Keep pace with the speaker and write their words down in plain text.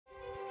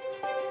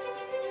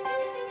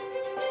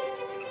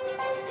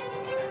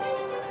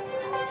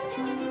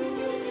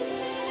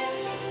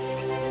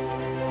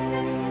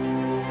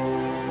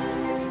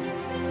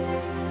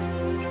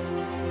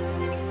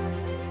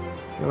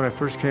When I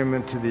first came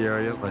into the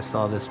area, I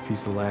saw this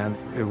piece of land.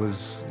 It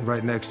was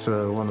right next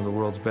to one of the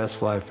world's best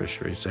fly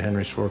fisheries, the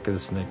Henry's Fork of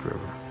the Snake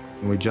River.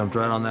 And we jumped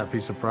right on that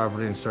piece of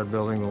property and started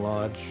building the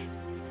lodge.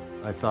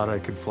 I thought I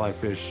could fly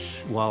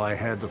fish while I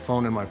had the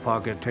phone in my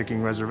pocket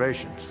taking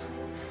reservations.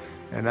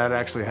 And that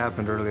actually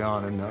happened early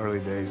on in the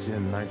early days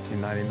in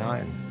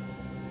 1999.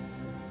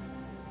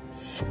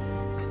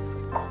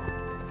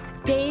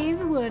 Dave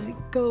would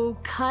go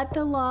cut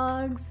the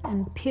logs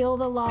and peel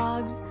the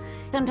logs.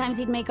 Sometimes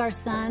he'd make our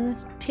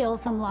sons peel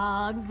some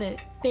logs, but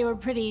they were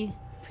pretty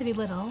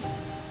little.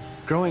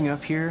 Growing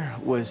up here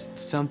was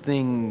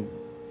something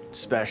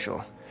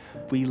special.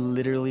 We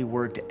literally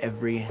worked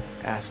every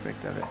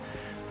aspect of it.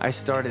 I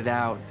started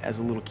out as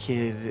a little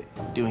kid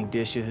doing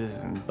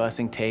dishes and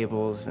bussing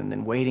tables and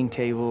then waiting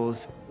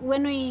tables.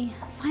 When we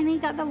finally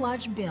got the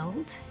lodge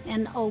built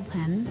and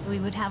open, we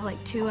would have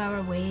like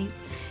 2-hour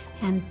waits,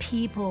 and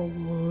people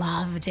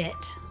loved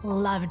it,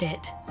 loved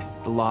it.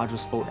 The lodge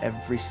was full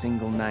every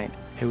single night.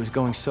 It was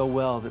going so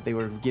well that they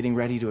were getting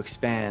ready to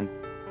expand.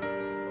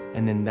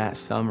 And then that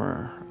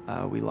summer,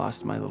 we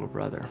lost my little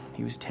brother.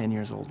 He was 10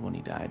 years old when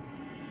he died.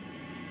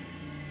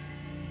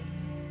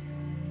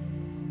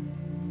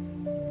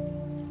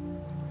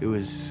 It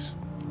was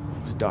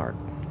dark.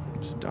 It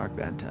was a dark,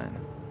 bad time.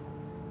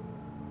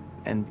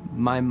 And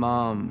my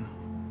mom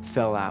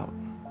fell out.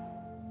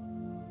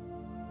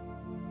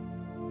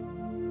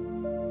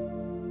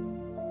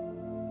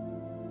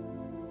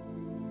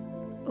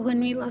 When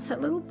we lost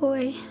that little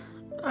boy,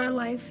 our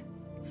life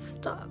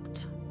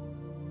stopped.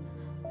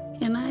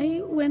 And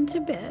I went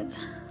to bed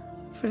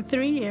for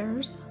 3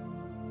 years.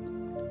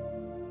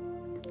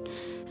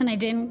 And I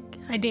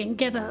didn't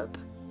get up.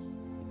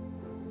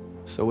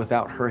 So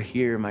without her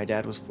here, my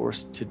dad was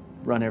forced to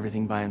run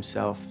everything by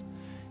himself.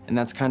 And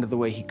that's kind of the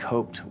way he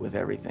coped with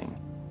everything.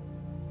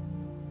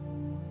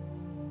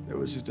 There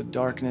was just a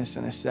darkness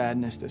and a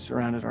sadness that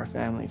surrounded our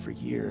family for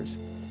years.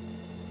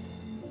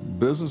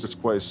 Business is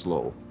quite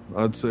slow.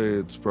 I'd say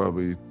it's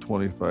probably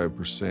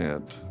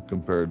 25%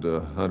 compared to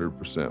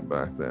 100%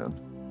 back then.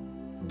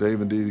 Dave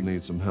and Dee Dee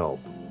need some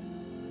help.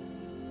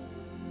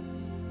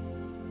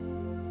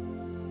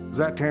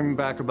 Zach came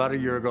back about a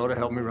year ago to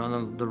help me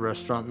run the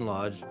restaurant and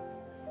lodge.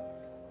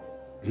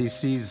 He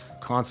sees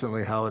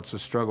constantly how it's a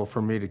struggle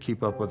for me to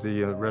keep up with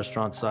the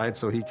restaurant side,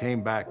 so he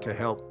came back to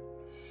help.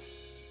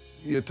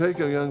 You take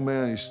a young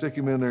man, you stick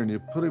him in there, and you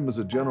put him as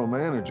a general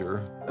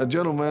manager. A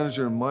general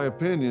manager, in my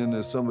opinion,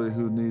 is somebody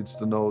who needs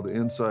to know the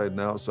inside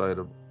and outside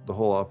of the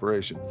whole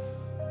operation.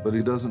 But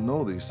he doesn't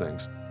know these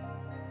things.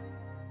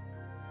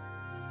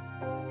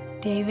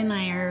 Dave and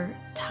I are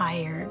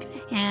tired,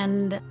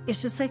 and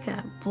it's just like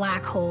a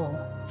black hole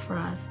for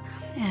us.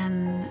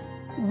 And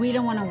we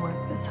don't want to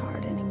work this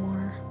hard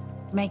anymore.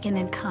 Making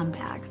it come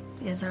back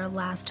is our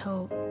last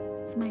hope.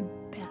 It's my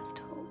best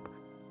hope.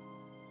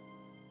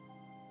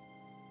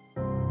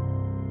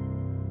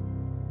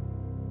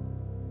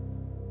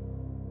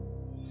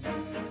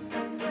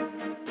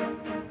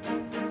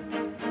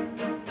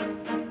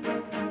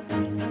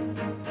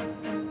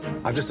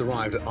 I've just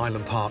arrived at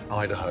Island Park,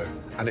 Idaho,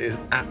 and it is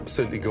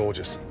absolutely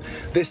gorgeous.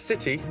 This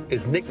city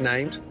is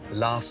nicknamed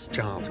Last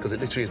Chance because it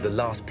literally is the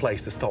last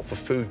place to stop for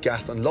food,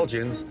 gas and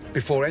lodgings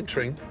before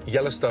entering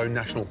Yellowstone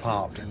National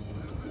Park.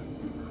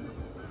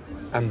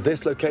 And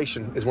this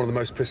location is one of the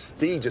most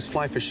prestigious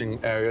fly fishing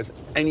areas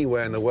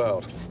anywhere in the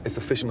world. It's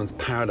a fisherman's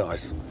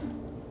paradise.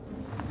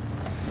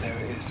 There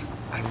it is,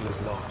 Angler's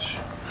Lodge.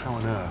 How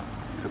on earth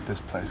could this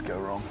place go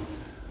wrong?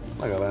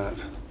 Look at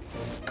that.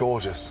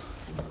 Gorgeous.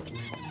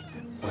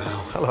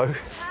 Wow, hello.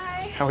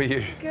 Hi. How are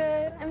you?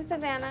 Good. I'm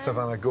Savannah.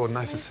 Savannah, Gordon,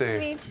 nice to see you.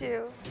 Nice to meet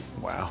you.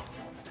 Wow.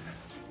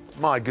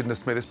 My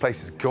goodness me, this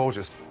place is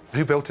gorgeous.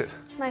 Who built it?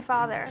 My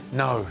father.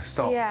 No,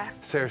 stop. Yeah.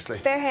 Seriously.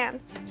 Bare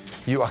hands.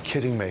 You are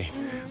kidding me.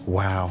 Mm-hmm.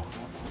 Wow.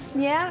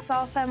 Yeah, it's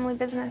all family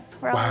business.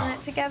 We're all in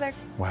it together.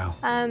 Wow.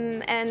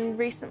 And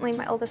recently,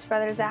 my oldest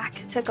brother,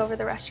 Zach, took over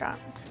the restaurant.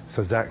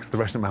 So Zach's the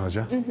restaurant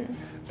manager.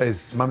 Mm-hmm.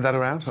 Is Mum and Dad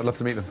around? I'd love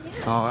to meet them.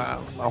 Yeah.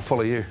 Oh, I'll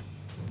follow you.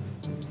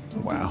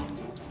 Wow.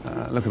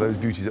 Look at those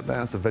beauties up there.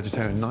 That's a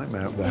vegetarian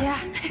nightmare up there.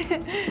 Yeah.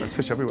 There's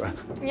fish everywhere.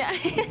 Yeah.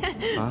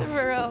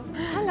 For real.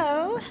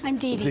 Hello, I'm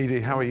Dee Dee. Dee Dee,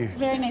 how are you?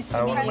 Very nice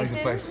to meet you.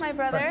 Amazing place. My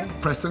brother.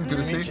 Preston, good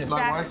to see you.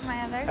 Likewise. Zach,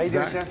 my other. How you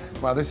doing, Zach?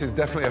 Chef? Wow, this is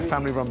definitely a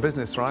family-run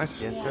business,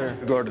 right? Yes, sir.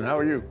 Gordon, how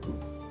are you?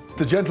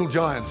 The gentle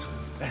giant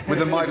with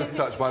the Midas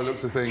touch by the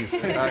looks of things.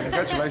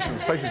 Congratulations,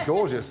 this place is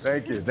gorgeous.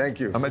 Thank you,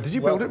 thank you. Did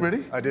you build it,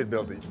 really? I did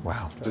build it.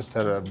 Wow. Just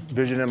had a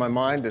vision in my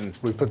mind, and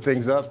we put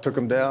things up, took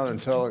them down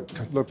until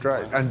it looked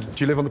right. And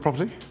do you live on the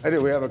property? I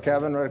do. We have a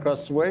cabin right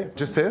across the way.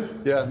 Just here?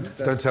 Yeah.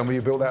 Don't tell me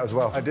you built that as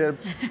well. I did.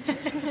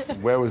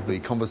 Where was the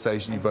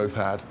conversation you both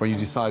had when you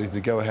decided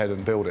to go ahead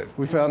and build it?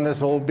 We found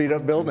this old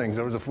beat-up building.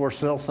 There was a for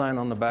sale sign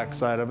on the back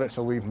side of it,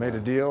 so we made a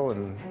deal,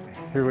 and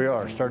here we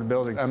are, started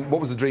building. What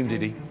was the dream, Dee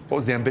Dee? What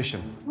was the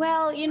ambition?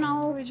 Well, you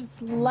know, we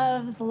just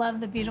love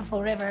the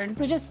beautiful river. And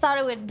we just thought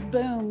it would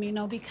boom, you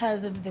know,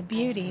 because of the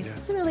beauty. Yeah.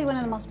 It's really one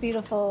of the most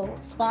beautiful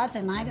spots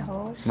in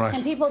Idaho. Right.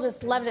 And people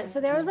just loved it. So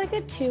there was like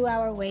a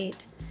 2-hour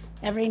wait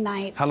every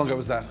night. How long ago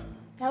was that?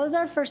 That was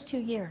our first 2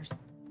 years.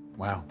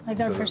 Wow.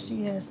 Like our first 2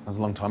 years. That was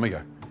a long time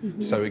ago.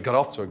 So it got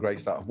off to a great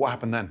start. What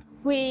happened then?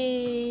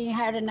 We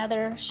hired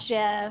another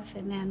chef,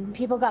 and then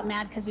people got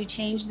mad because we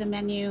changed the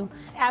menu.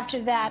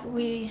 After that,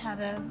 we had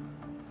a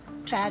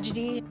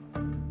tragedy.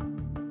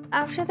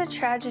 After the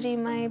tragedy,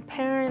 my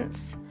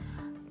parents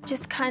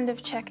just kind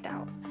of checked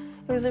out.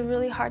 It was a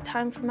really hard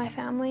time for my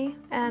family,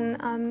 and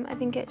I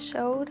think it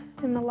showed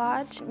in the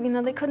lodge. You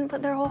know, they couldn't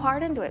put their whole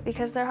heart into it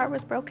because their heart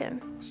was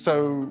broken.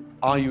 So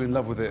are you in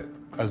love with it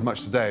as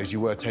much today as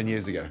you were 10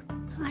 years ago?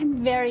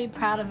 I'm very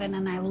proud of it,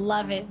 and I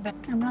love it, but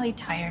I'm really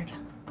tired.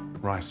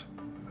 Right.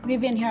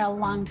 We've been here a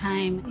long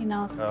time, you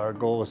know. Our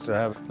goal is to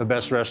have the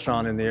best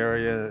restaurant in the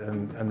area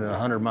and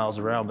 100 miles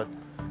around, but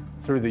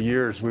through the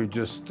years, we've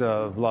just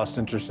lost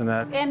interest in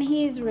that. And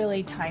he's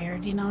really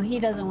tired, you know. He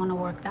doesn't want to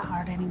work that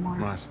hard anymore.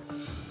 Right.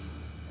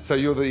 So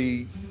you're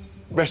the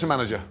restaurant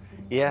manager?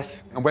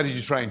 Yes. And where did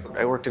you train?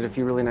 I worked at a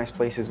few really nice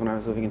places when I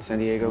was living in San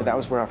Diego. That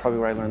was probably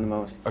where I learned the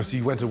most. Oh, so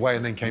you went away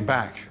and then came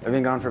back? I've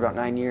been gone for about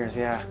 9 years,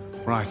 yeah.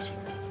 Right.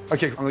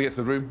 Okay, I'm gonna get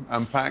to the room,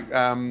 unpack.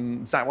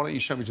 Zach, why don't you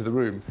show me to the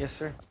room? Yes,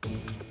 sir.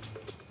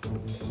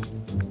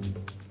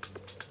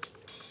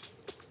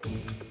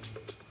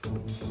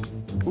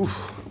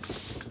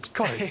 Oof.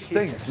 God, it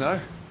stinks, no?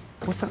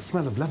 What's that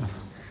smell of lemon?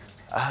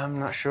 I'm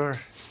not sure.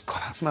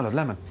 God, that smell of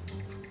lemon.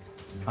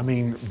 I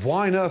mean,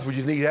 why on earth would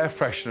you need air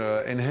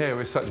freshener in here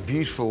with such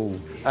beautiful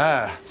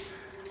air?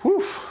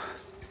 Woof.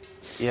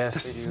 Yes, The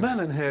smell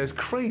in here is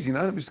crazy.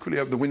 Now, let me just quickly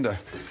open the window.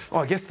 Oh,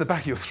 I guess the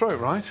back of your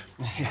throat, right?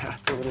 Yeah,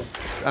 it's a little.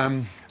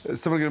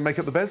 Is someone gonna make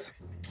up the beds?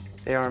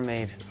 They are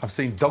made. I've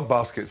seen dog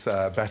baskets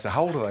better.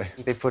 How old are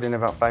they? They put in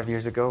about 5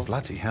 years ago.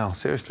 Bloody hell,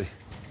 seriously.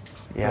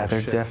 Yeah, Oh,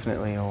 they're shit.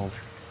 definitely old.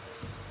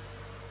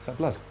 Is that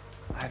blood?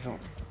 I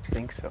don't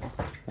think so.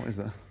 What is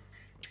that?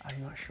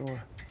 I'm not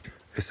sure.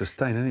 It's a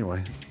stain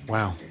anyway.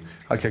 Wow.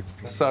 Okay,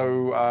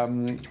 so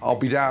I'll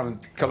be down in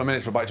a couple of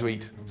minutes for a bite to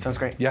eat. Sounds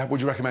great. Yeah,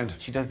 what'd you recommend?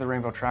 She does the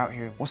rainbow trout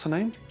here. What's her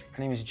name?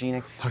 Her name is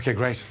Gina. Okay,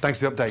 great. Thanks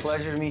for the update.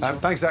 Pleasure to meet you.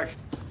 Thanks, Zach.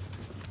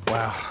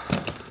 Wow.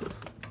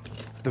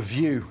 The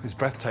view is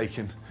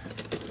breathtaking,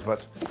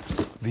 but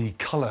the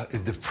colour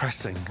is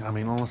depressing. I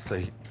mean,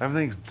 honestly,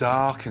 everything's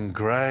dark and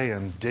grey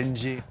and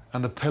dingy.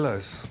 And the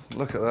pillows,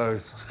 look at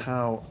those,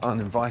 how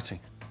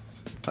uninviting.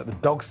 Like the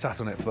dog sat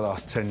on it for the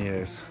last 10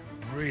 years.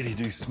 Really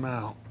do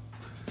smell.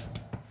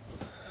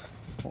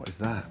 What is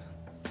that?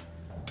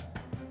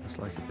 It's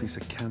like a piece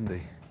of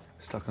candy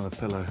stuck on the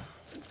pillow.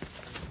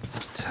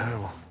 That's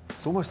terrible.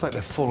 It's almost like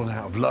they've fallen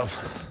out of love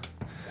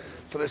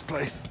for this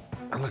place.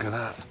 And look at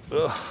that.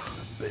 Ugh,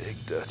 a big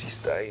dirty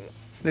stain.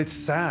 It's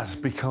sad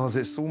because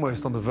it's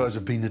almost on the verge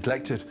of being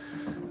neglected.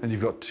 And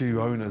you've got two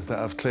owners that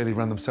have clearly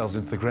run themselves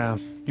into the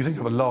ground. You think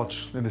of a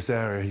lodge in this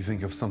area, you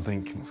think of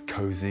something that's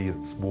cozy,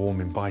 that's warm,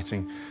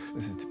 inviting.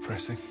 This is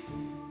depressing.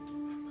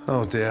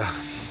 Oh dear.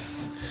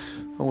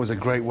 Always a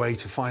great way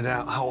to find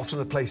out how often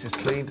a place is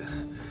cleaned.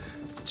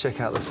 Check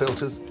out the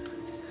filters.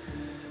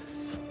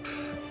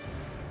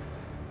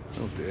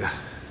 Oh dear.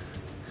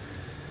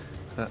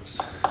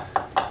 That's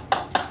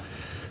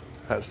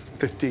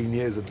 15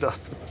 years of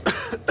dust.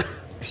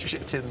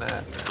 Shit in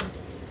there.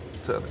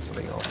 Turn this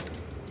thing off.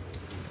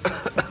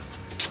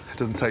 It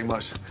doesn't take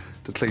much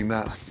to clean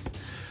that.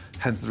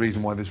 Hence the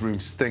reason why this room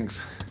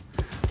stinks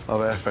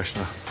of air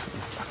freshener.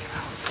 Fucking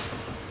hell.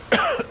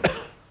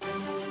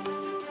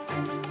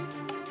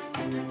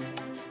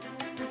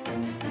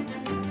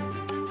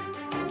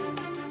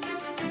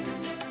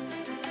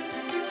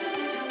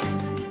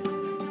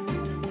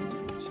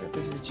 Chef,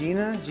 this is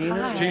Gina. Hi.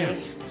 Gina,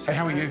 hey,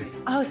 how are you?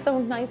 Oh, so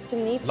nice to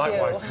meet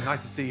Likewise, you.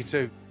 nice to see you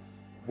too.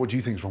 What do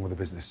you think's wrong with the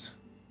business?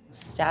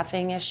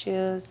 Staffing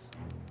issues.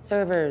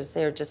 Servers,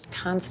 they're just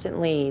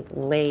constantly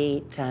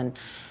late and,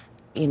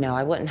 you know,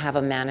 I wouldn't have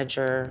a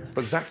manager.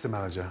 But Zach's the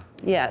manager.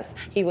 Yes,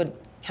 he would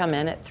come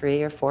in at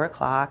 3 or 4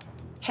 o'clock.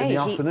 In the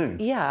afternoon?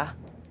 Yeah.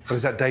 But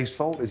is that Dave's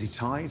fault? Is he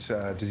tight?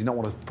 Does he not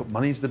want to put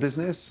money into the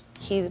business?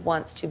 He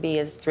wants to be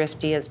as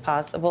thrifty as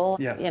possible.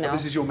 Yeah, You know. but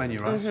this is your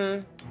menu, right?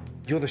 Mm-hmm.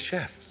 You're the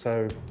chef,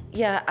 so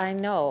Yeah, I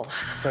know.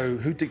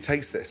 who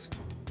dictates this?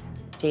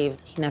 Dave,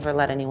 he never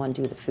let anyone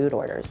do the food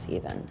orders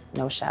even.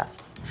 No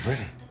chefs.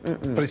 Really?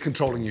 But he's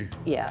controlling you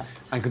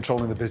Yes. and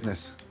controlling the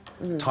business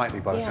tightly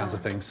by the sounds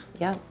of things.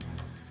 Yep.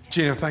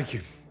 Gina, thank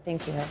you.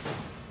 Thank you.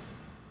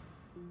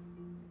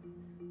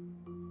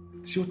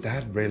 Does your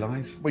dad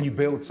realise when you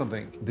build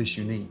something this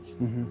unique,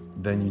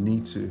 then you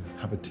need to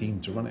have a team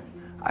to run it?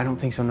 I don't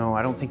think so, no.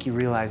 I don't think he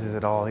realizes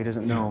it all. He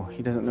doesn't know.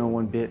 He doesn't know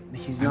one bit.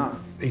 He's not.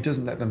 He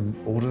doesn't let them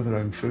order their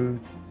own food?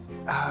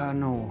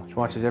 No. He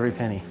watches every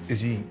penny.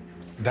 Is he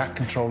that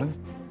controlling?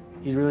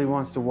 He really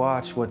wants to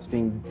watch what's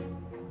being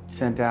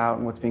sent out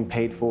and what's being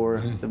paid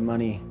for, the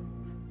money.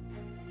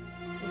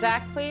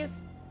 Zach,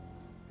 please.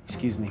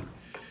 Excuse me.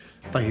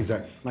 Thank you,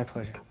 Zach. My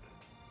pleasure.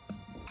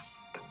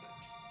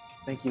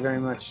 Thank you very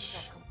much.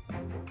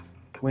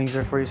 Wings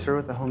there for you, sir,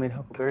 with the homemade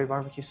huckleberry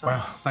barbecue sauce.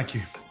 Wow, thank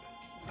you.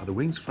 Are the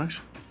wings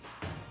fresh?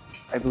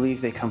 I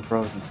believe they come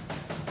frozen.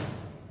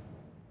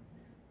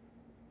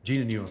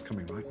 Gina knew I was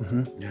coming, right?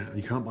 Yeah,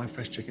 you can't buy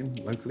fresh chicken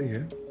locally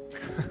here.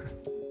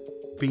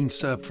 being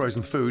served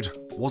frozen food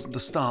wasn't the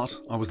start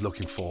I was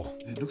looking for.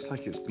 It looks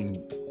like it's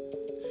been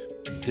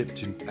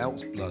dipped in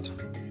elk's blood.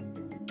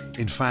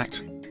 In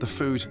fact, the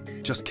food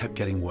just kept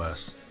getting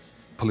worse.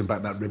 Pulling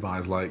back that ribeye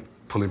is like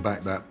pulling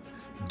back that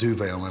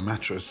duvet on my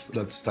mattress,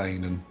 blood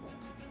stained, and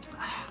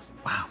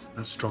wow,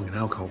 that's strong in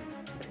alcohol.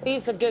 We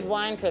use a good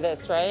wine for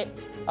this, right,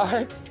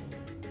 Art?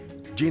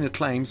 Gina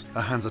claims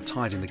her hands are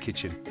tied in the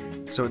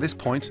kitchen. So at this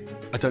point,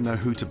 I don't know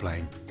who to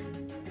blame.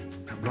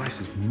 That rice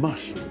is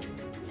mush.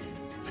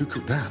 Who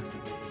cooked that?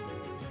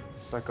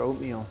 It's like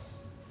oatmeal.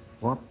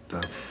 What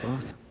the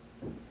fuck?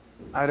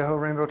 Idaho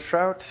rainbow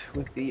trout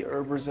with the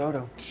herb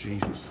risotto.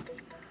 Jesus.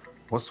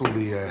 What's all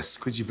the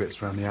squidgy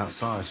bits around the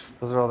outside?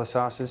 Those are all the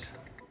sauces.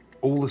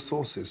 All the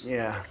sauces?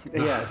 Yeah,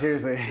 yeah,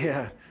 seriously,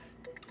 yeah.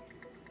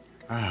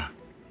 Ah,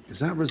 is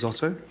that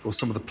risotto? Or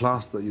some of the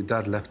plaster that your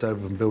dad left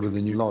over from building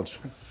the new lodge?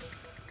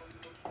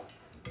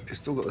 It's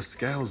still got the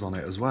scales on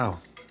it as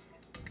well.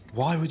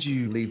 Why would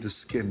you leave the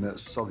skin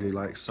that's soggy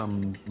like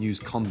some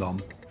used condom?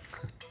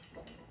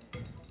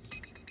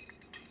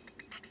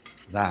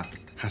 That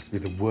has to be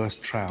the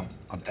worst trout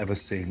I've ever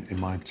seen in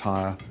my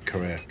entire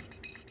career.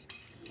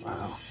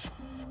 Wow.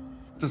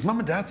 Does Mum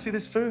and Dad see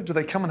this food? Do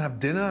they come and have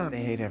dinner?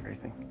 They hate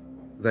everything.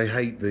 They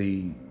hate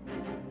the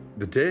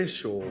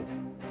dish, or?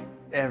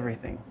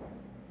 Everything.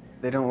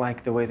 They don't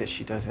like the way that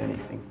she does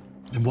anything.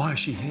 Then why is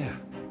she here?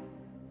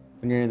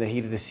 When you're in the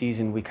heat of the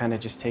season, we kind of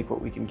just take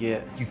what we can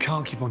get. You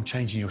can't keep on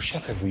changing your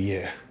chef every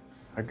year.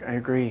 I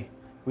agree.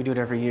 We do it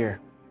every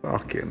year.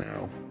 Fucking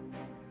hell.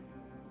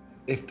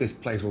 If this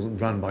place wasn't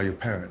run by your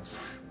parents,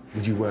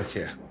 would you work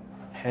here?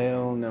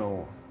 Hell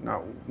no.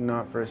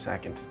 Not for a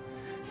second.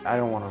 I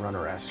don't want to run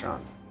a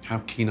restaurant. How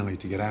keen are you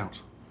to get out?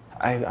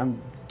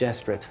 I'm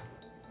desperate.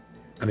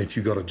 And if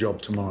you got a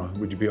job tomorrow,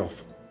 would you be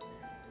off?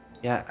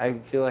 Yeah, I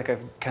feel like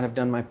I've kind of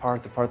done my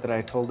part, the part that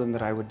I told them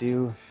that I would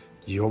do.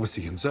 You're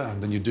obviously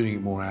concerned, and you're doing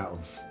it more out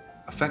of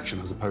affection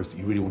as opposed to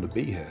you really want to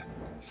be here.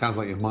 Sounds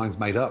like your mind's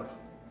made up.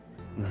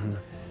 Mm-hmm.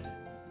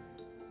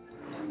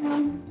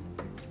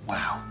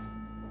 Wow.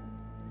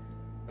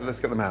 Let's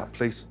get them out,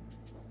 please.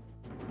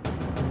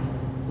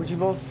 Would you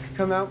both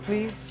come out,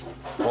 please?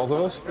 Both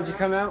of us? Would you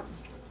come out?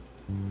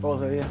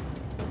 Both of you.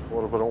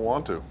 What if I don't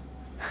want to?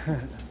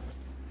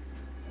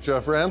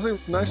 Chef Ramsay,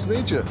 nice to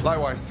meet you.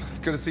 Likewise.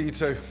 Good to see you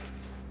too.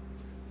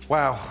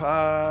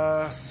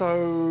 Wow.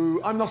 So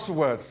I'm lost for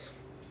words.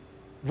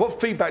 What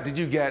feedback did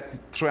you get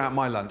throughout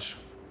my lunch?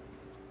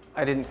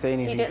 I didn't say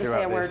anything He didn't throughout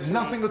say a word this. to me.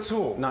 Nothing at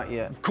all? Not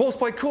yet. Course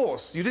by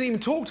course? You didn't even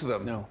talk to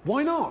them? No.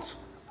 Why not?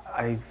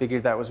 I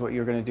figured that was what you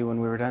were going to do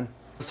when we were done.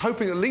 I was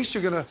hoping at least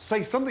you're going to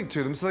say something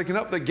to them so they can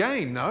up their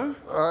game, no?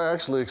 I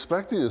actually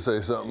expected you to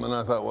say something, and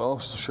I thought, well,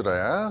 should I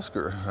ask?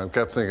 Or I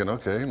kept thinking,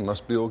 okay,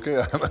 must be okay.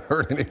 I haven't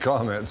heard any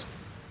comments.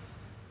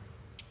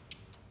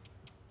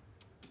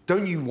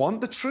 Don't you want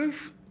the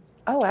truth?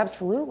 Oh,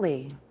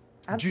 absolutely.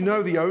 Do you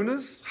know the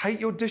owners hate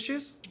your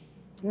dishes?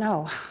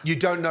 No. You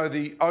don't know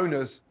the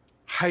owners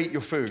hate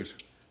your food?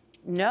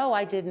 No,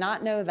 I did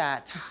not know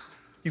that.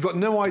 You've got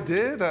no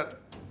idea that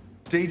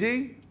Dee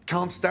Dee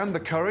can't stand the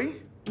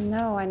curry?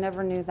 No, I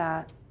never knew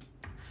that.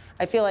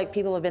 I feel like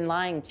people have been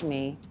lying to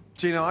me.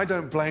 Gina, I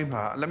don't blame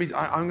her.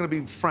 I'm going to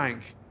be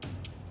frank.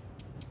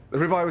 The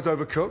ribeye was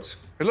overcooked.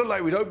 It looked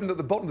like we'd opened at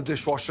the bottom of the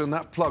dishwasher and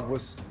that plug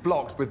was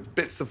blocked with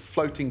bits of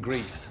floating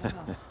grease.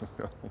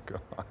 Oh,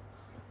 God.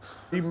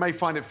 You may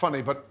find it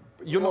funny, but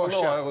you're not a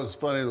chef. No, it was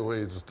funny the way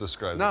you just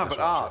described it. No, but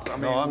Art, I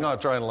mean... No, I'm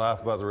not trying to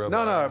laugh about the ribeye.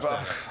 No, but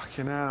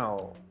fucking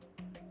hell.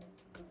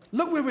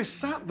 Look where we're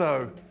sat,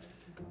 though.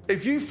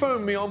 If you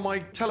phoned me on my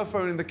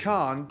telephone in the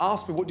car and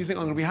asked me what do you think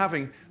I'm going to be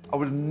having, I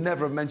would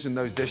never have mentioned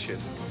those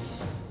dishes.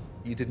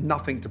 You did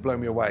nothing to blow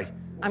me away.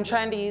 I'm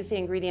trying to use the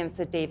ingredients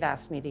that Dave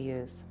asked me to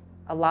use.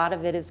 A lot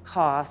of it is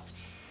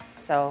cost,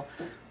 so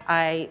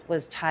I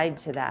was tied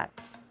to that.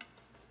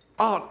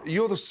 Art,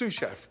 you're the sous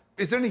chef.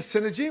 Is there any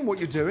synergy in what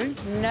you're doing?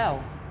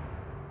 No.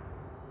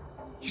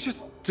 You're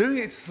just doing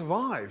it to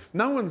survive.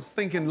 No one's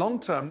thinking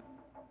long-term.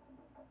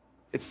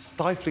 It's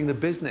stifling the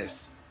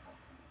business.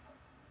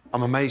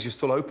 I'm amazed you're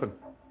still open.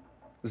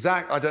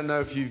 Zach, I don't know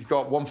if you've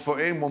got 1 foot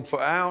in, 1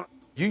 foot out.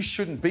 You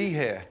shouldn't be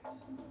here.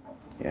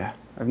 Yeah,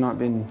 I've not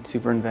been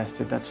super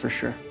invested, that's for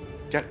sure.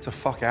 Get the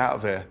fuck out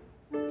of here.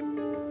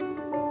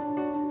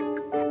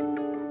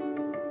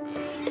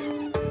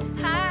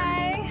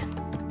 Hi.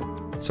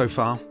 So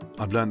far,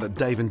 I've learned that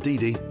Dave and Dee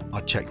Dee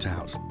are checked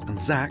out, and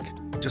Zach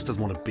just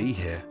doesn't want to be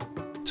here.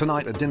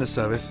 Tonight at dinner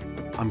service,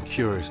 I'm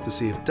curious to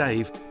see if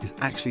Dave is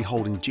actually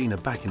holding Gina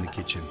back in the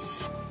kitchen.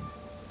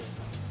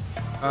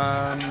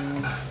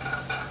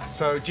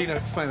 So Gina,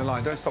 explain the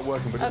line. Don't stop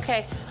working, but just...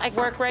 Okay, I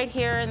work right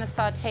here in the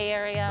saute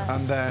area.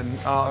 And then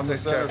Art I'm the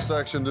takes care center of...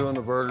 section doing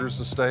the burgers,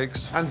 the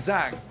steaks. And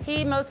Zach.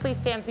 He mostly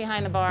stands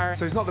behind the bar.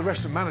 So he's not the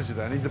restaurant manager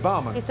then, he's the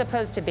barman. He's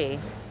supposed to be.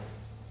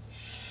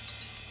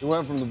 He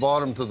went from the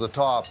bottom to the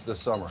top this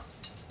summer.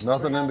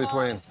 Nothing in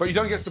between. But you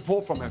don't get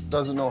support from him.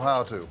 Doesn't know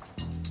how to.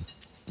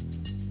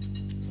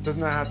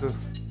 Doesn't know how to...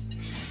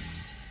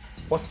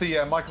 What's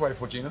the microwave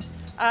for, Gina?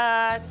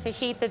 To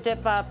heat the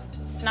dip up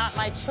Not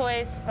my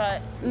choice,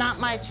 but not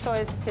my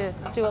choice to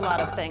do a lot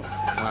of things.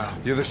 Wow.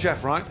 You're the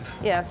chef, right?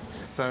 Yes.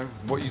 So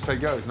what you say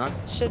goes, no?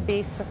 Should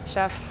be,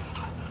 chef.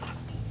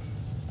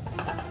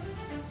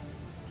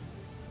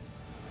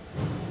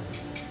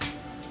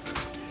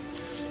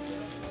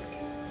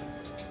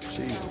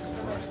 Jesus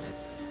Christ.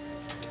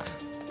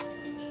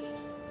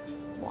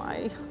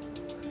 Why?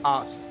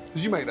 Art.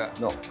 Did you make that?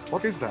 No.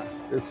 What is that?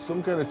 It's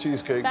some kind of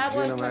cheesecake. That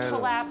was Gina a made.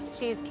 collapsed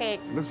cheesecake,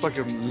 It looks like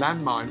a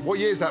landmine. What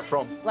year is that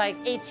from? like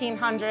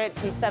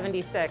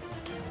 1876.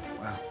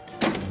 Wow.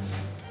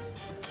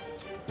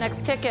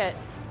 Next ticket.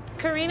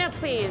 Karina,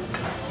 please.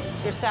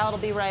 Your salad will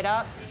be right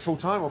up.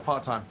 Full-time or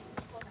part-time?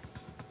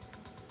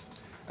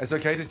 It's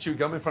okay to chew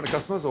gum in front of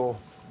customers, or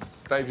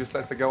Dave just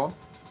lets it go on?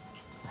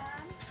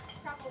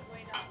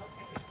 Probably not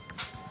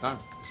okay. No,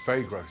 it's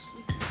very gross.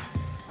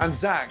 And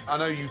Zach, I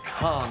know you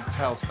can't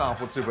tell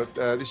staff what to do,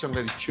 but this young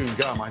lady's chewing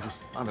gum. I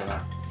don't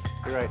know.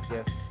 You're right,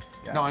 yes.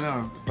 Yeah. No, I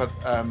know, but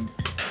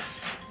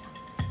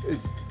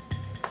it's...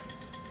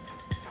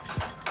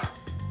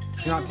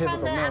 It's not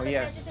typical, no,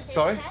 yes.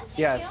 Sorry?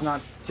 Yeah, it's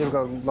not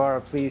typical. Laura,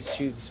 please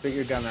spit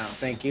your gum out.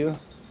 Thank you.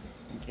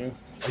 Thank you.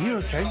 Are you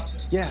okay?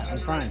 Yeah, I'm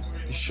fine.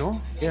 You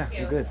sure? Yeah,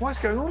 I'm good. What's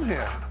going on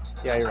here?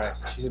 Yeah, you're right.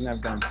 She didn't have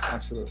gum,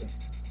 absolutely.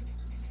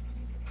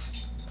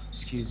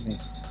 Excuse me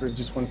for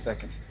just 1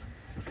 second.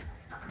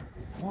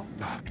 What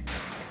the?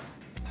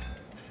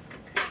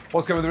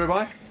 What's going with the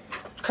ribeye?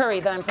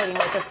 Curry that I'm taking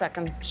right this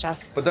second,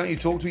 chef. But don't you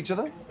talk to each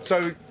other?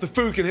 So the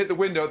food can hit the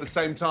window at the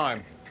same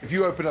time. If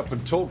you open up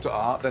and talk to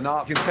Art, then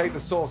Art can take the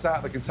sauce out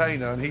of the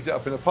container and heat it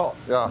up in a pot.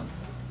 Yeah.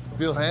 If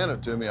you'll hand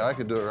it to me, I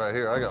can do it right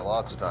here. I got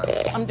lots of time.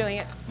 I'm doing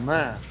it.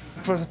 Man,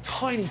 for a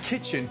tiny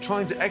kitchen,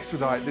 trying to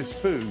expedite this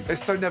food, it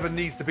so never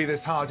needs to be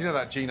this hard. You know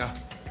that, Gina?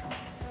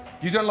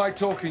 You don't like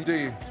talking, do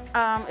you?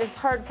 It's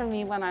hard for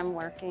me when I'm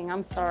working.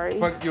 I'm sorry.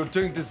 But you're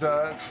doing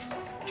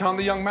desserts. Can't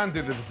the young man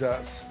do the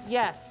desserts?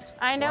 Yes,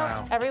 I know.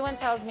 Wow. Everyone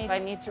tells me I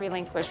need to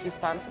relinquish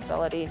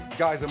responsibility.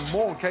 Guys are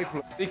more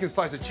capable. He can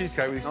slice a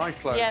cheesecake with his eyes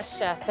closed. Yes,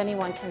 chef.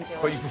 Anyone can do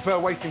But it. you prefer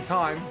wasting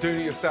time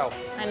doing it yourself.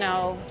 I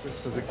know.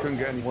 Just as it couldn't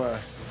get any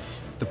worse.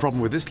 The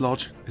problem with this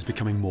lodge is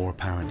becoming more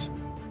apparent.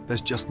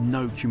 There's just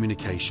no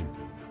communication.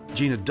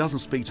 Gina doesn't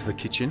speak to the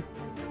kitchen,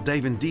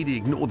 Dave and Dee Dee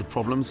ignore the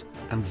problems,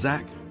 and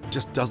Zach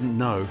just doesn't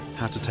know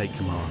how to take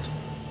command.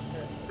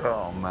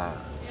 Oh, man.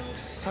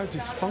 So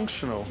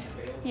dysfunctional.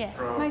 Yeah.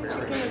 My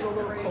chicken is a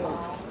little cold.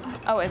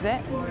 Oh, is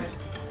it?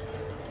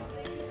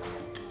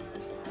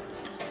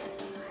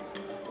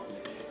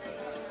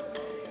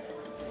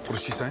 What did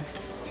she say?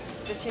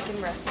 The chicken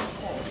breast is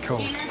cold.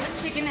 Cold. Gina,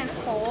 this chicken is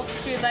cold.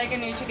 She would like a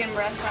new chicken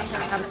breast on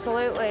top.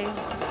 Absolutely.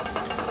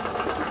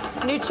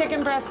 New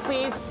chicken breast,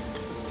 please.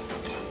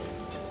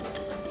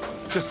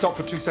 Just stop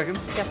for 2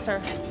 seconds. Yes,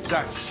 sir.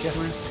 Zach. Yes,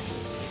 ma'am.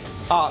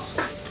 Art.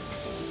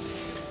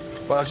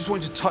 Well, I just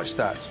want you to touch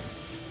that.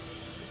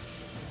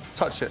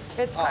 Touch it.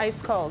 It's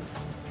ice cold.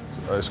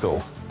 Ice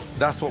cold.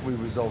 That's what we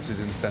resulted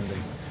in sending.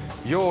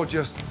 You're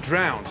just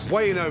drowned,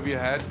 way in over your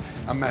head.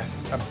 A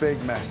mess, a big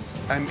mess.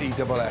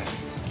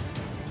 M-E-S-S.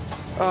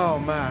 Oh,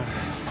 man.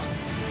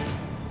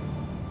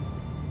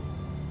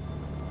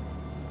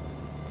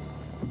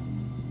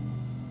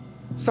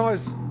 So I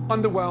was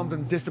underwhelmed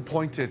and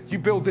disappointed. You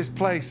build this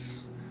place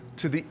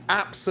to the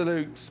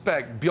absolute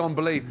spec, beyond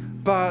belief,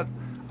 but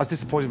I was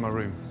disappointed in my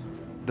room.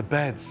 The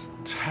bed's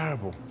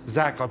terrible.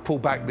 Zach, I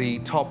pulled back the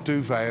top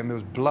duvet and there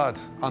was blood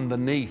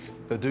underneath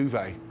the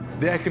duvet.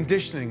 The air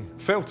conditioning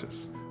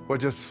filters were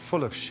just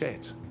full of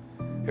shit.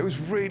 It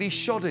was really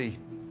shoddy.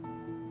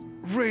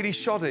 Really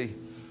shoddy.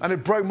 And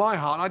it broke my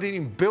heart, and I didn't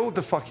even build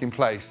the fucking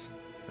place.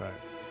 Right.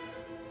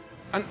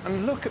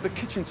 And look at the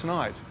kitchen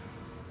tonight.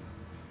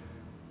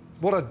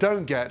 What I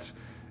don't get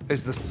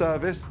is the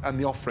service and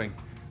the offering,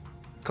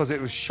 because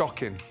it was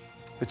shocking.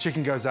 The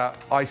chicken goes out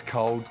ice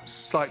cold,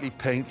 slightly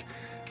pink,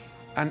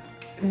 and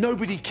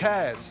nobody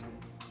cares.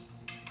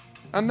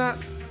 And that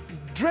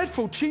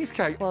dreadful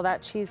cheesecake. Well,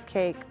 that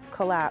cheesecake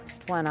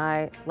collapsed when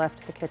I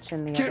left the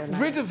kitchen the other night. Get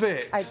rid of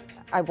it.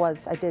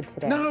 I did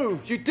today. No,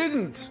 you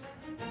didn't.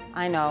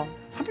 I know.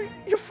 I mean,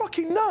 you're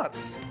fucking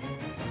nuts.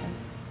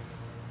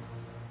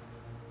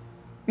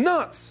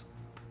 Nuts.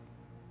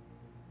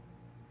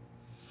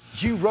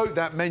 You wrote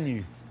that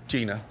menu,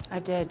 Gina. I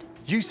did.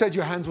 You said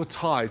your hands were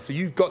tied, so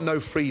you've got no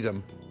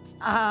freedom.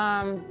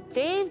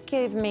 Dave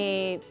gave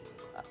me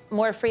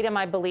more freedom,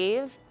 I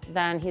believe,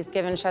 than he's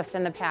given chefs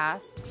in the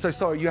past. So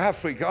sorry, you have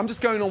freedom. I'm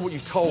just going on what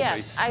you've told me.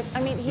 Yes, I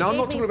mean, he Now, I'm gave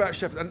not me... talking about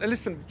chefs. And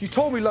listen, you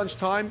told me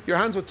lunchtime, your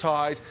hands were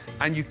tied,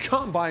 and you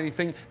can't buy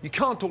anything, you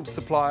can't talk to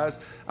suppliers,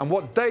 and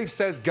what Dave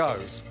says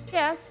goes.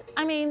 Yes,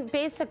 I mean,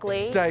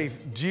 basically... Dave,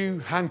 do you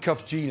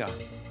handcuff Gina?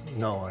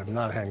 No, I've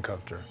not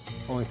handcuffed her.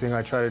 Only thing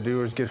I try to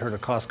do is get her to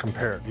cost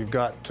compare. You've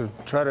got to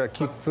try to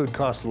keep food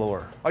costs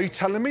lower. Are you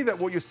telling me that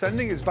what you're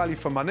sending is value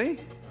for money?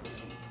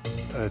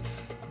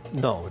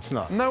 No, it's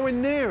not. Nowhere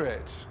near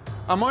it.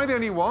 Am I the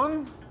only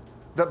one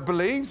that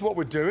believes what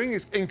we're doing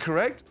is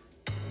incorrect?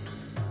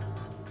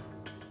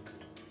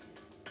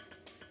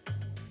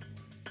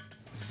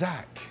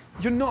 Zach,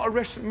 you're not a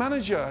restaurant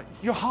manager.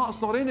 Your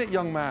heart's not in it,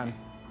 young man.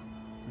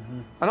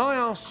 And I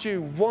asked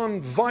you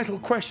one vital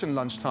question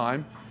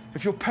lunchtime.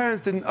 If your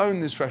parents didn't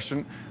own this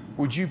restaurant,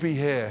 would you be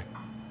here?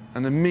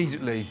 And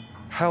immediately,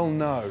 hell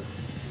no.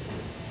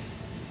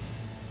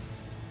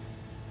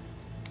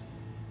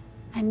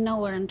 I know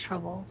we're in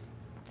trouble.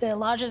 The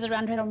lodges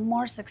around here are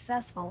more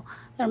successful.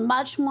 They're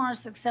much more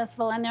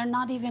successful, and they're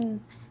not even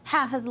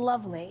half as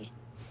lovely.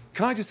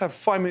 Can I just have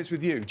 5 minutes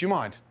with you? Do you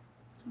mind?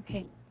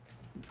 Okay,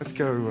 Let's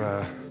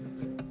go,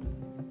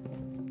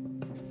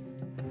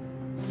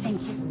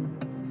 thank you.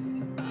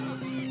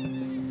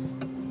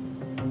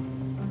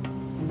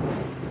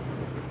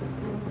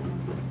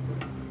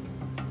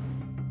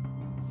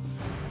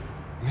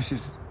 This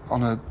is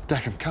on a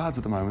deck of cards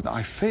at the moment that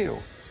I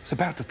feel it's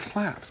about to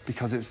collapse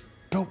because it's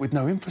built with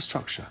no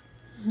infrastructure.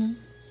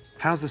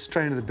 How's the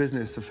strain of the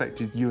business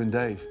affected you and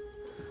Dave?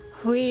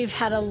 We've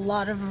had a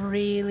lot of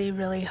really,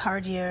 really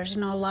hard years,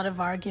 you know, a lot of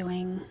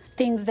arguing.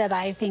 Things that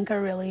I think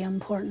are really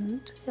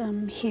important,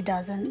 he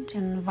doesn't,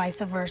 and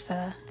vice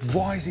versa.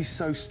 Why is he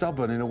so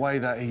stubborn in a way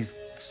that he's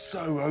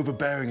so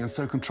overbearing and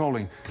so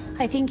controlling?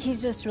 I think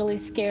he's just really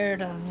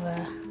scared of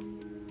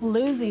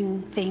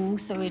losing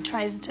things, so he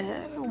tries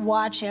to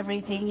watch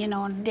everything, you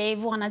know. And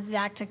Dave wanted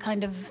Zach to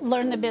kind of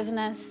learn the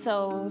business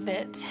so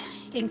that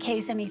in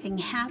case anything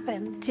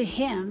happened to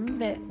him,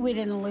 that we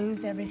didn't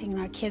lose everything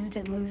and our kids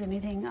didn't lose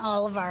anything,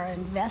 all of our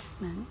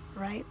investment,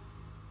 right?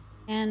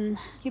 And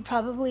you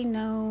probably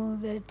know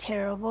the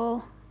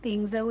terrible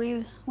things that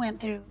we went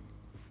through.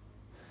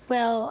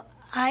 Well,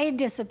 I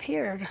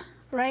disappeared,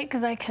 right?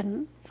 Because I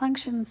couldn't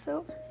function,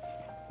 so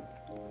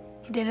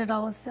he did it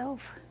all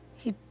himself.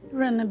 He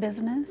ran the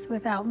business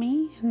without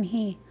me, and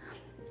he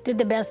did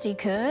the best he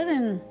could,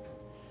 and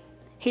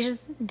he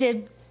just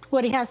did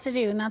what he has to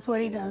do, and that's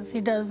what he does. He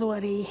does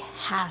what he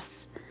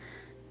has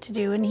to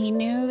do, and he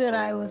knew that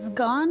I was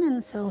gone,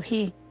 and so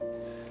he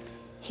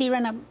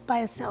ran up by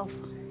himself.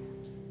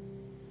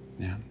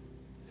 Yeah.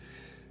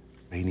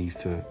 He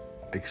needs to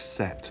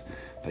accept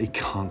that he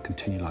can't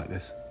continue like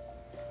this.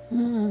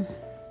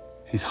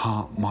 His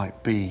heart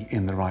might be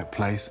in the right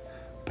place,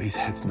 but his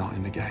head's not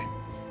in the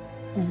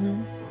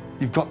game.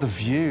 You've got the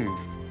view,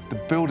 the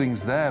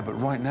building's there, but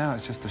right now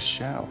it's just a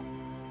shell.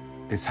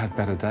 It's had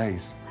better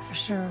days. For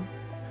sure.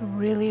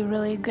 Really,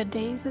 really good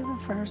days at the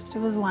first. It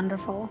was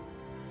wonderful.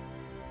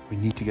 We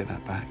need to get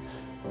that back.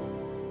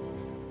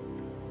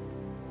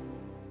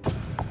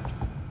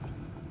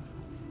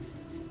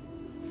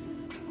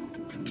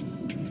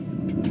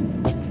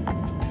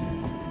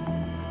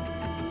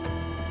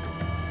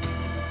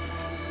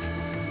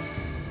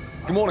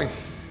 Good morning.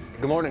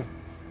 Good morning.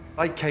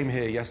 I came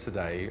here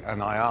yesterday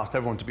and I asked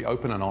everyone to be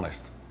open and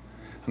honest.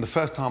 And the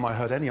first time I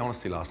heard any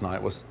honesty last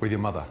night was with your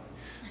mother.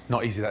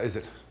 Not easy, that is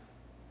it?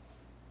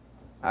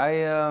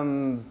 I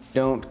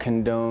don't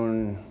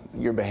condone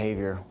your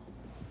behavior.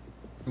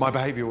 My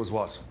behavior was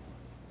what?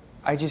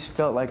 I just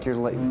felt like the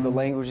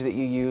language that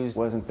you used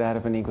wasn't that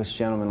of an English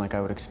gentleman like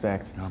I would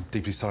expect. I'm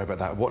deeply sorry about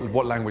that.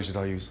 What language did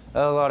I use?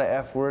 A lot of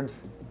F words.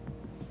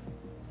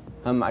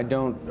 I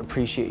don't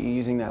appreciate you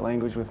using that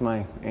language with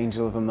my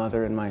angel of a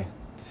mother and my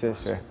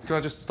sister. Can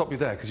I just stop you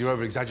there? Because you're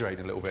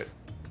over-exaggerating a little bit.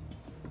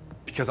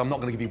 Because I'm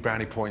not going to give you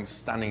brownie points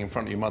standing in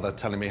front of your mother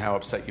telling me how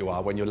upset you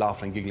are when you're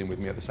laughing and giggling with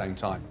me at the same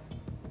time.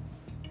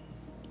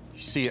 You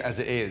see it as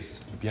it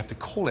is. You have to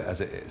call it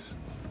as it is.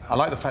 I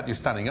like the fact you're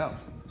standing up,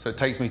 so it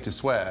takes me to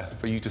swear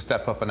for you to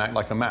step up and act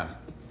like a man.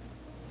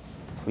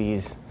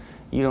 Please,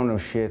 you don't know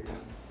shit.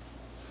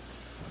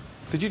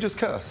 Did you just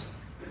curse?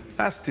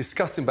 That's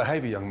disgusting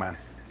behavior, young man.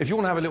 If you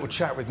want to have a little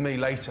chat with me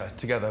later,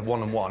 together,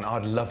 one-on-one,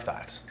 I'd love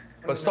that.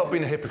 But stop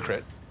being a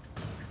hypocrite.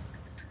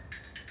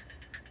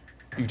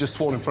 You've just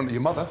sworn in front of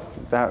your mother.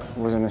 That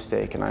was a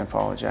mistake, and I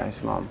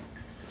apologize, Mom.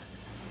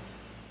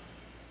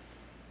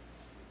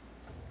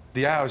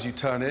 The hours you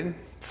turn in,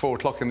 4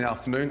 o'clock in the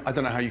afternoon, I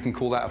don't know how you can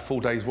call that a full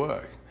day's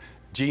work.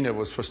 Gina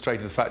was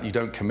frustrated with the fact you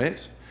don't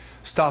commit,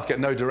 staff get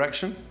no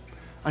direction,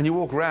 and you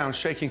walk around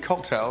shaking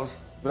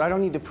cocktails. But I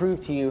don't need to prove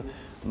to you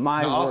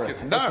my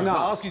worth. I'm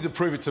not asking you to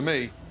prove it to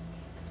me.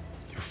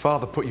 Your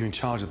father put you in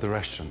charge of the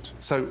restaurant.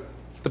 So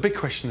the big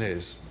question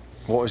is,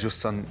 what is your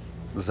son,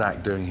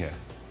 Zach, doing here?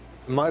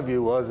 My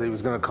view was he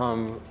was going to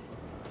come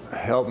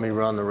help me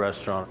run the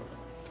restaurant.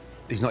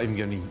 He's not even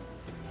giving any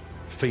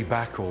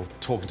feedback or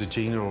talking to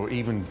Gina or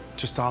even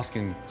just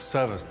asking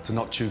servers to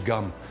not chew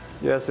gum.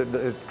 Yes,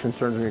 it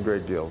concerns me a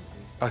great deal.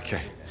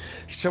 Okay.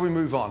 Shall we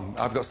move on?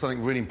 I've got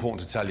something really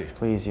important to tell you.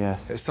 Please,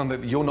 yes. It's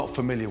something that you're not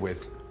familiar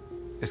with.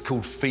 It's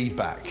called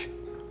feedback.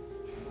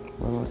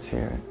 Well, let's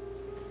hear it.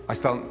 I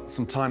spent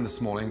some time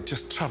this morning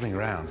just traveling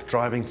around,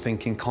 driving,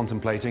 thinking,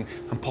 contemplating,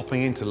 and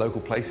popping into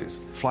local places.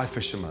 Fly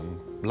fishermen,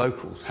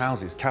 locals,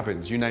 houses,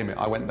 cabins, you name it,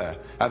 I went there.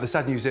 The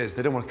sad news is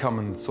they don't want to come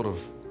and sort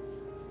of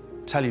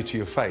tell you to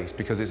your face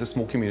because it's a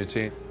small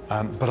community,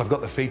 but I've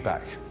got the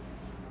feedback.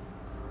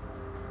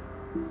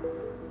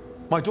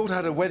 My daughter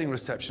had a wedding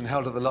reception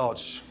held at the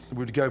lodge. We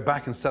would go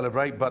back and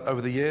celebrate, but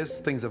over the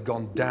years, things have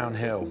gone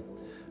downhill.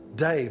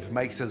 Dave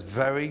makes us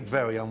very,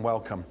 very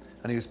unwelcome,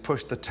 and he has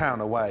pushed the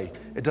town away.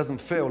 It doesn't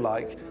feel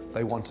like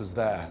they want us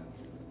there.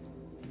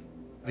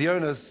 The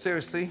owner's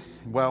seriously,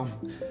 well,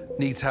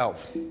 needs help.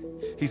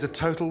 He's a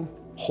total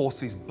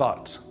horse's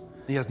butt.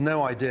 He has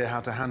no idea how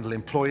to handle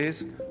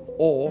employees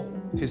or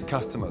his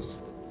customers.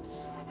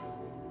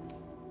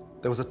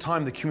 There was a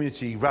time the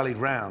community rallied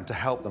round to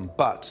help them,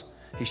 but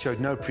he showed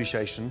no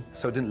appreciation,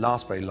 so it didn't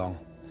last very long.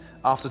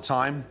 After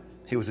time,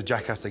 he was a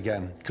jackass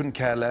again. Couldn't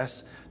care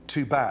less.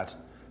 Too bad.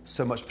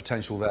 So much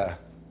potential there.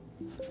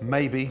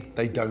 Maybe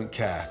they don't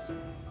care.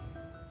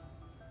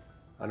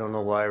 I don't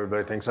know why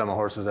everybody thinks I'm a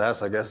horse's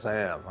ass. I guess I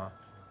am, huh?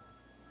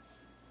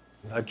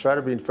 I try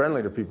to be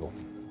friendly to people.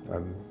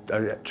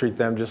 I treat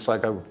them just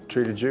like I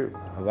treated you.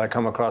 If I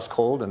come across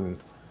cold and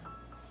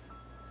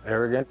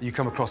arrogant. You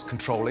come across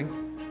controlling,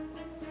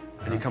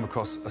 and you come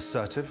across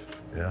assertive.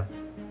 Yeah.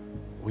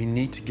 We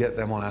need to get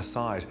them on our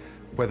side,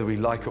 whether we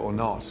like it or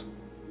not.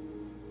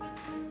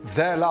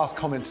 Their last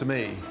comment to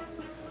me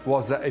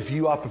was that if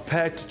you are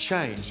prepared to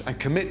change and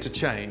commit to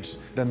change,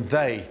 then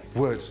they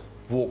would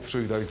walk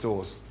through those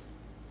doors.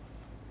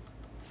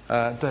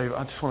 Dave,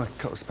 I just want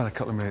to spend a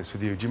couple of minutes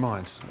with you. Do you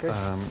mind?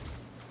 Okay.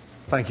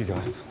 Thank you,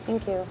 guys.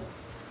 Thank you.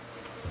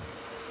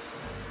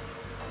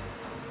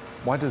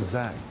 Why does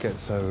Zach get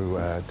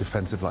so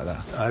defensive like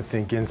that? I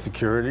think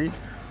insecurity,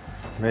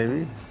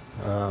 maybe.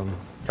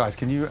 Guys,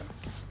 can you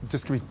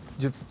just give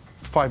me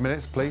 5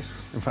 minutes,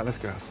 please? In fact, let's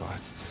go outside.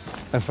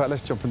 In fact,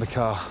 let's jump in the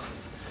car.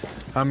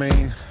 I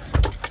mean,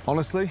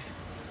 honestly,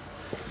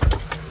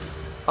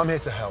 I'm here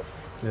to help.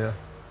 Yeah.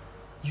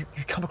 You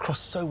come across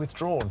so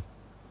withdrawn.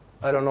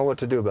 I don't know what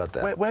to do about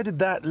that. Where did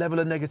that level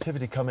of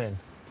negativity come in?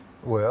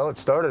 Well, it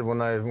started when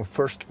I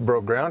first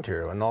broke ground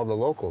here, when all the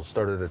locals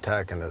started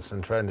attacking us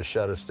and trying to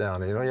shut us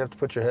down. You know, you have to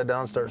put your head down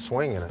and start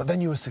swinging it. But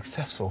then you were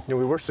successful. Yeah,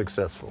 we were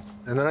successful.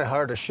 And then I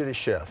hired a shitty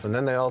chef, and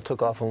then they all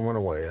took off and went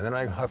away. And then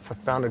I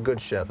found a good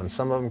chef, and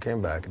some of them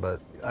came back. But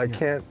I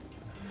can't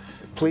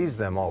please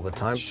them all the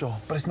time. Sure,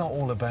 but it's not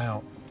all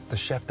about the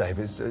chef, Dave.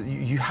 It's,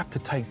 you have to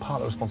take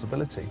part of the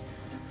responsibility.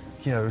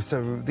 You know,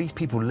 so these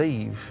people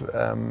leave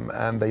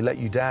and they let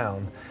you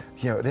down.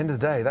 You know, at the end of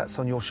the day, that's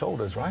on your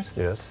shoulders, right?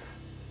 Yes.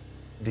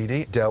 Dee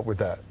Dee dealt with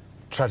that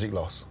tragic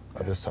loss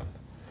of your son,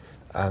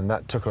 and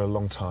that took her a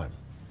long time.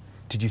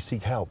 Did you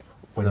seek help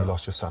when you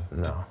lost your son?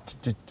 No.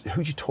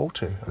 Who'd you talk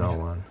to? No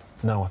one.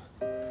 No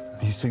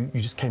one. So you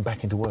just came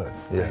back into work?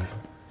 Yeah.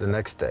 The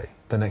next day.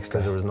 The next day?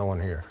 Because there was no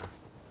one here.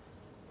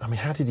 I mean,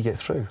 how did you get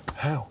through?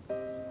 How?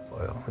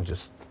 Well,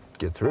 just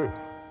get through,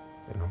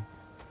 you know.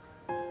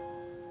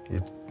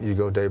 You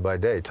go day by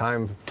day.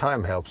 Time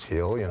helps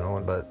heal, you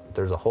know, but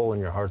there's a hole in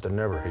your heart that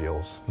never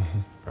heals,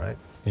 right?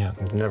 Yeah.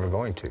 It's never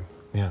going to.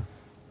 Yeah.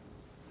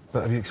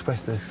 But have you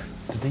expressed this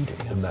to Dee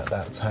Dee, and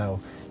that's how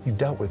you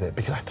dealt with it?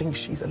 Because I think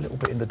she's a little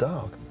bit in the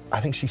dark. I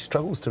think she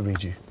struggles to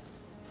read you.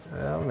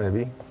 Well,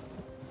 maybe.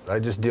 I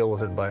just deal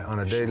with it on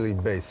a daily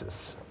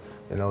basis.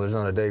 You know, there's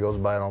not a day goes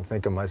by I don't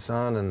think of my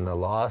son and the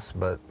loss,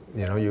 but,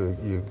 you know,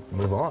 you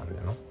move on,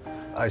 you know.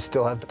 I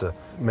still have to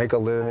make a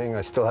living.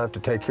 I still have to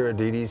take care of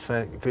Dee Dee's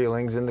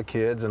feelings and the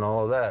kids and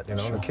all of that. You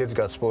know, Sure. The kids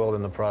got spoiled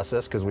in the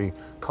process because we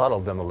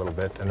coddled them a little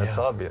bit, and it's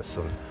obvious.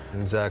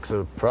 And Zach's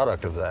a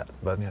product of that.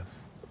 But,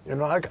 you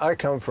know,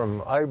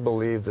 I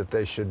believe that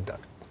they should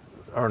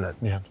earn it.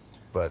 Yeah.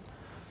 But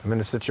I'm in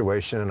a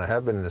situation, and I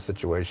have been in a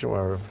situation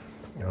where,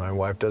 you know, my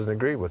wife doesn't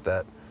agree with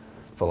that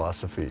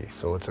philosophy.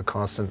 So it's a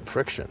constant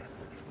friction.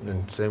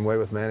 And same way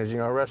with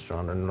managing our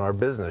restaurant and our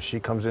business.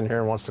 She comes in here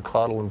and wants to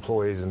coddle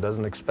employees and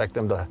doesn't expect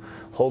them to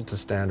hold to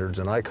standards.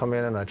 And I come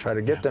in and I try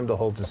to get them to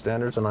hold to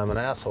standards, and I'm an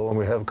asshole, and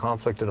we have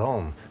conflict at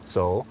home.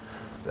 So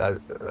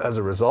as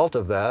a result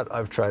of that,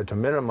 I've tried to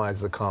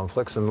minimize the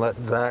conflicts and let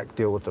Zach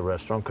deal with the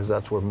restaurant, because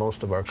that's where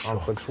most of our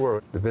conflicts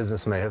were. The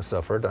business may have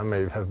suffered. I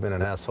may have been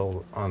an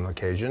asshole on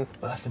occasion.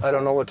 I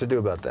don't know what to do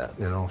about that.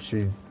 You know,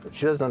 she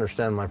doesn't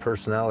understand my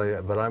personality,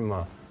 but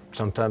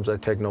sometimes I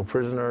take no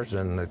prisoners,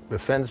 and it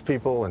offends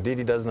people, and Dee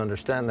Dee doesn't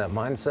understand that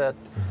mindset.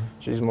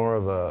 She's more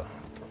of a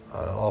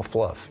all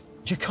fluff.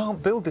 You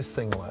can't build this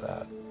thing like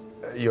that.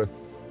 You're a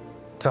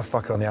tough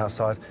fucker on the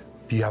outside,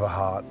 but you have a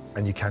heart,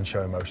 and you can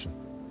show emotion.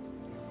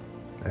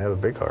 I have a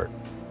big heart.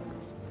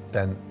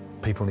 Then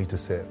people need to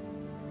see it.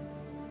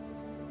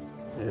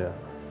 Yeah.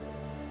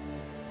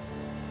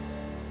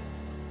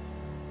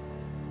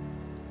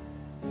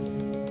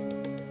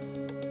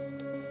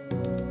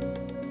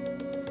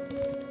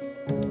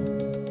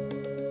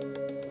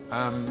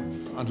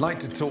 I'd like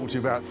to talk to you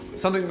about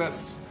something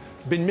that's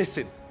been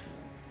missing.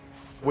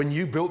 When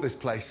you built this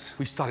place,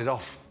 we started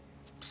off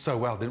so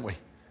well, didn't we?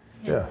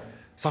 Yes.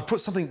 So I've put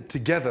something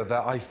together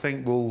that I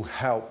think will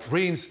help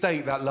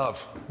reinstate that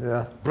love.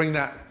 Yeah. Bring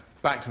that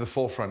back to the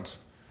forefront.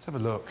 Let's have a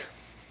look.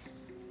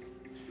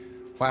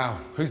 Wow,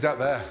 who's that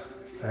there?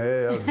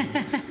 Hey.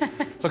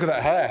 Look at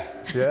that hair.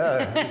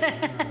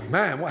 Yeah.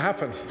 Man, what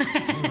happened?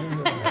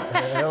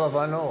 Hell if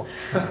I know.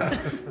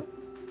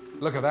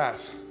 Look at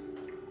that.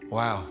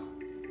 Wow.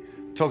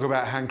 Talk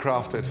about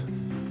handcrafted.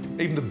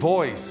 Even the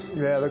boys.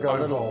 Yeah, look how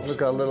involved.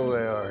 little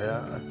they are,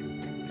 yeah.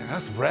 Yeah,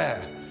 that's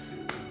rare.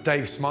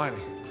 Dave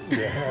smiling.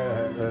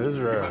 Yeah, that is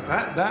rare.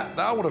 That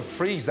I want to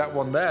freeze that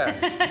one there.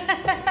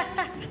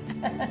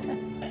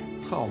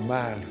 Oh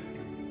man.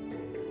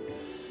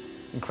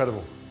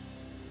 Incredible.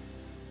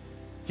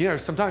 You know,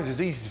 sometimes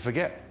it's easy to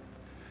forget.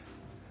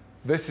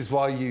 This is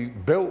why you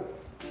built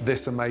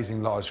this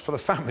amazing lodge for the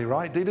family,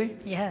 right, Dee Dee?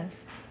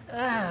 Yes.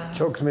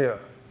 Chokes me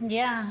up.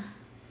 Yeah.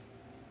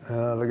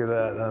 Look at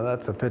that. Now,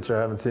 that's a picture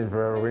I haven't seen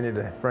forever. We need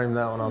to frame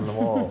that one on the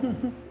wall.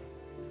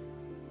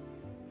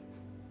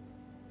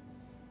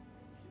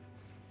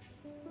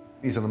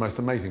 These are the most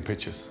amazing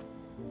pictures.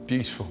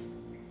 Beautiful.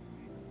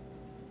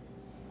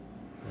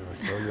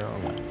 You're so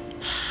young.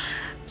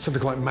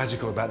 Something quite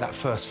magical about that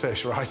first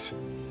fish, right?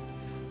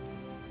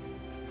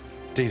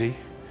 Dee Dee,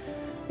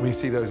 when you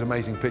see those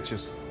amazing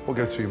pictures, what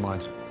goes through your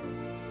mind?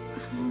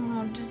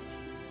 Oh,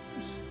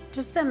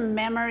 just the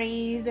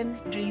memories and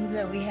dreams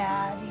that we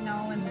had, you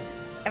know, and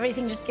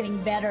everything just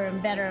getting better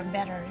and better and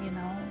better, you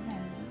know,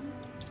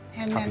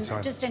 and then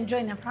just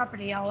enjoying the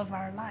property all of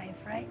our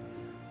life, right?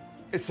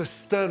 It's a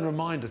stern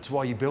reminder to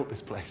why you built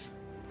this place.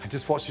 And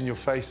just watching your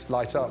face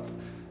light up,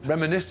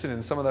 reminiscing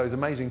in some of those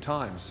amazing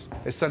times.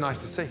 It's so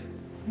nice to see.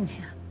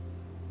 Yeah.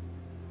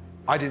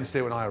 I didn't see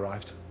it when I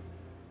arrived.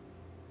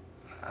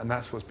 And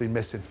that's what's been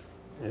missing.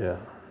 Yeah,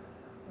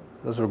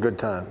 those were good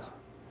times.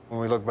 When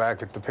we look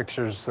back at the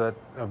pictures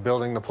of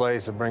building the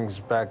place, it brings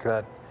back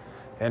that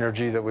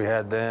energy that we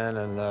had then,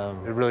 and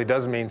it really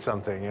does mean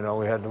something. You know,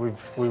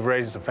 we've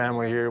raised a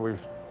family here,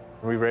 we've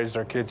raised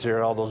our kids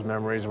here. All those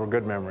memories were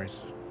good memories.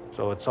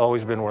 So it's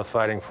always been worth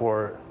fighting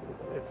for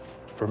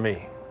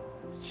me.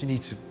 You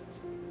need to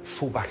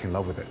fall back in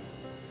love with it.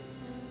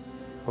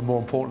 But more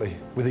importantly,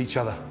 with each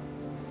other.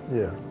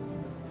 Yeah.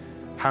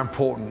 How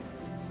important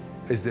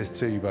is this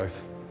to you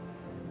both?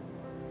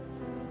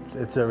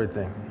 It's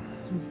everything.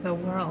 It's the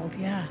world,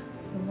 yeah.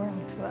 It's the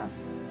world to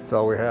us. It's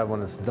all we have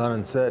when it's done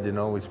and said, you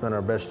know. We spent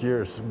our best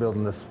years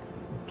building this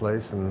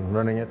place and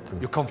running it.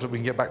 You're confident we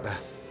can get back there?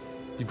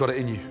 You've got it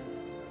in you?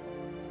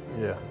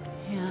 Yeah.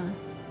 Yeah.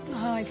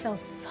 Oh, I feel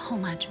so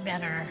much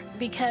better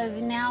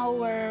because now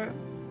we're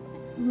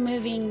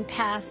moving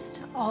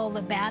past all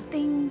the bad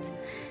things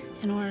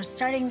and we're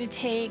starting to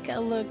take a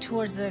look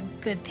towards the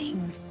good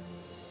things.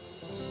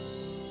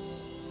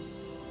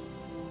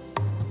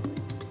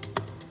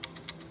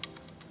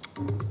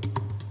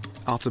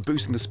 After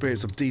boosting the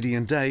spirits of Dee Dee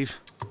and Dave,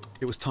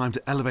 it was time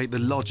to elevate the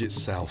lodge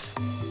itself.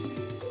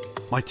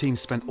 My team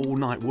spent all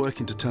night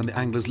working to turn the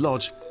Anglers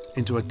Lodge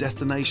into a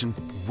destination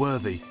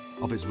worthy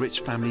of its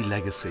rich family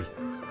legacy.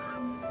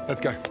 Let's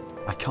go.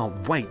 I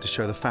can't wait to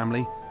show the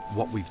family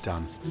what we've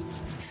done.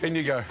 In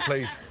you go,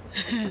 please.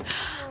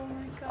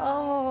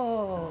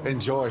 Oh.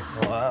 Enjoy.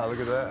 Oh, wow,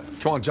 look at that.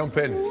 Come on, jump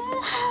in.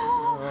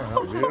 Oh,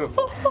 how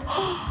beautiful.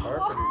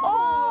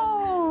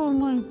 Oh,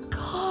 my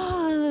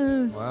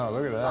God. Wow,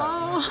 look at that.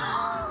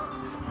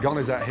 Oh. Gone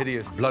is that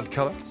hideous blood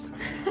colour.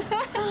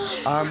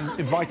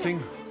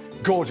 Inviting,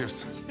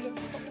 gorgeous.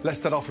 Let's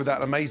start off with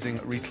that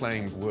amazing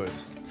reclaimed wood.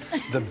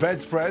 The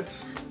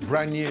bedspreads,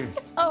 brand new.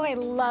 Oh, I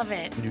love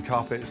it. New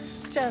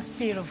carpets. It's just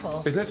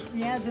beautiful. Isn't it?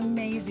 Yeah, it's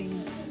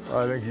amazing.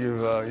 I think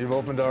you've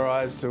opened our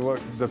eyes to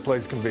what the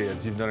place can be.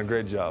 You've done a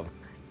great job.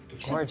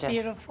 It's just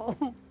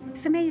beautiful.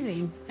 It's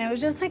amazing. It was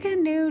just like a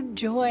new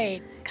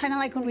joy. Kind of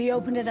like when we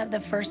opened it up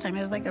the first time.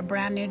 It was like a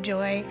brand new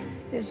joy.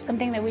 It's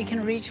something that we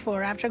can reach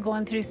for after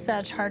going through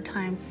such hard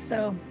times.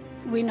 So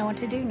we know what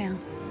to do now.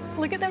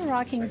 Look at the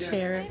rocking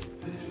chair.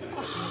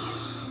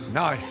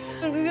 Nice.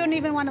 We don't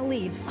even want to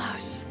leave. Oh,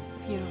 it's just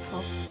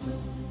beautiful.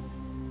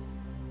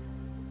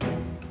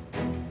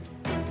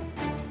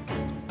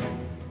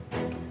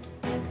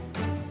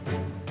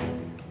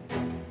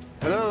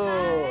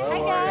 Hello. Hi,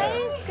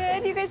 guys.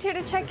 Good. You guys here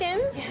to check in?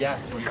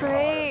 Yes, we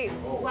Great.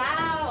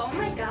 Wow. Oh,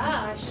 my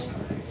gosh.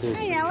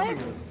 Hi,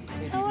 Alex.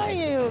 How are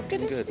you?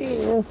 Good to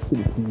see you.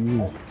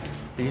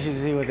 You should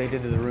see what they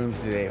did to the rooms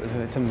today.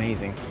 It's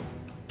amazing.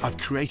 I've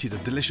created a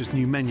delicious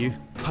new menu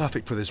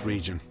perfect for this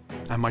region,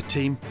 and my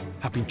team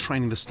have been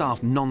training the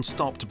staff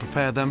non-stop to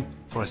prepare them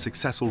for a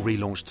successful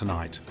relaunch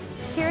tonight.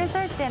 Here's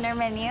our dinner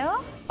menu.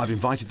 I've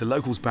invited the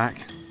locals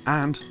back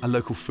and a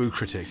local food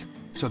critic,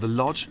 so the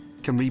lodge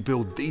can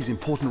rebuild these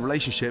important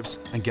relationships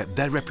and get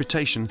their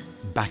reputation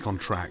back on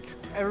track.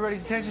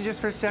 Everybody's attention just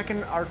for a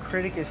second. Our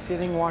critic is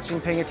sitting, watching,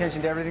 paying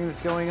attention to everything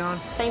that's going on.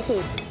 Thank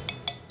you.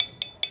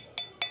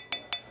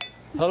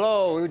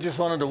 Hello, we just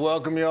wanted to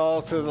welcome you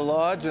all to the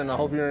lodge, and I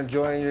hope you're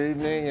enjoying your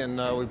evening, and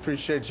we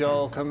appreciate you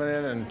all coming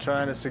in and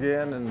trying us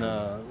again, and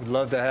we'd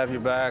love to have you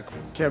back.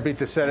 Can't beat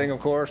the setting,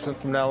 of course, and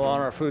from now on,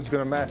 our food's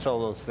gonna match all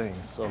those things,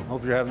 so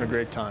hope you're having a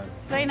great time.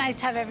 Very nice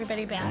to have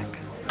everybody back.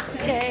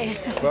 Okay.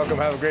 Welcome,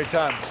 have a great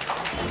time.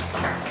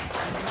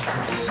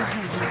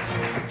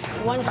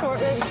 One short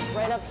rib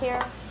right up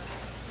here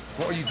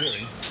What are you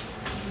doing?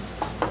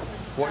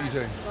 What are you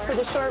doing? for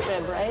the short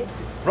rib, right?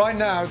 Right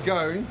now it's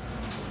going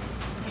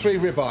 3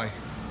 ribeye.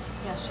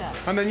 Yes,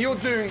 chef. And then you're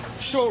doing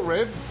short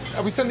rib.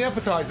 Have we sent the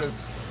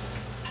appetizers?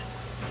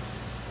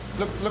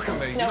 Look at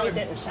me. No, we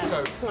didn't, chef.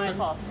 It's my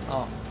fault.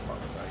 Oh, for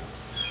fuck's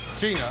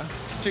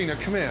sake. Gina,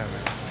 come here, man.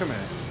 Come here.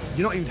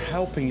 You're not even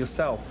helping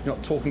yourself. You're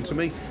not talking to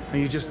me, and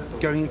you're just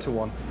going into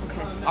one.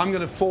 Okay. I'm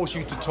going to force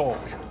you to talk.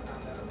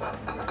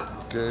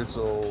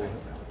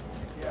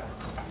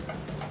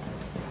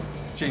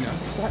 Gina.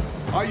 Yes.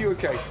 Are you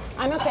okay?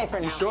 I'm okay for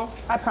now. You sure?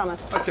 I promise.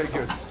 Okay,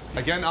 good.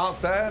 Again, Art's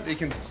there. He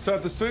can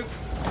serve the soup.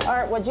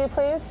 Art, would you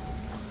please?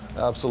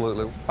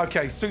 Absolutely.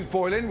 Okay, soup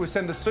boiling. We'll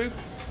send the soup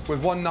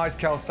with one nice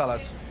kale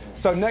salad.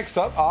 So next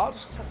up,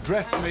 Art,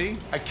 dress me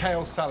a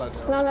kale salad.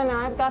 No,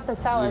 I've got the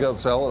salad. You got the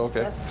salad?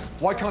 Okay. Yes.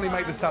 Why can't he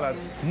make the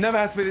salads? Never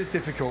has to be this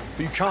difficult,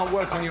 but you can't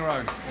work on your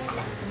own.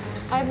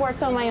 I've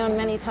worked on my own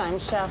many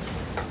times, Chef.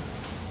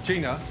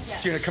 Gina,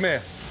 yes. Gina, come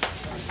here.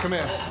 Come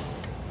here.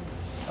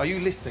 Are you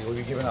listening or have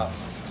you given up?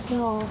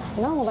 No,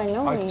 by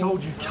no means. I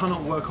told you you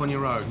cannot work on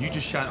your own. You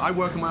just shout. I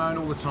work on my own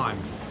all the time.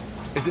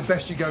 Is it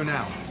best you go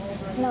now?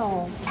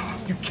 No.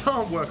 You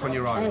can't work on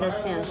your own. I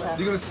understand, Chef.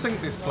 You're going to sink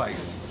this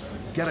place.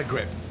 Get a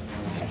grip.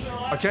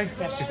 Okay?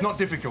 Yes. It's not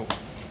difficult.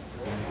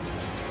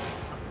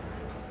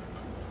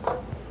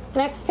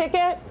 Next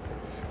ticket?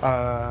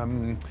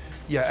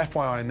 Yeah,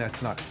 FYI in there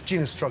tonight.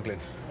 Gina's struggling.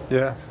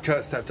 Yeah.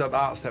 Kurt stepped up,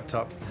 Art stepped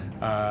up.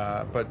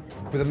 But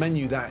with a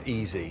menu that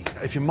easy,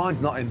 if your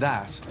mind's not in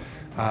that,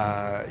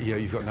 you know,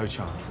 you've got no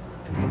chance.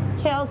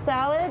 Kale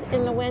salad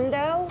in the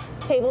window,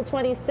 table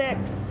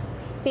 26,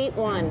 seat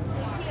 1.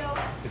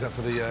 Is that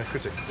for the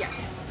critic?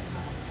 Yes.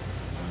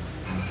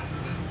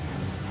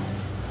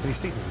 Any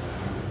seasoning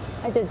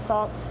there? I did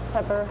salt,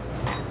 pepper,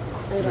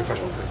 and Refresh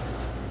dressing.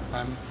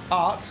 one, please.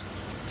 Art,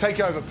 take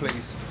over,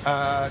 please.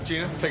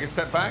 Gina, take a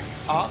step back.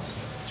 Art,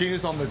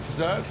 Gina's on the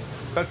desserts.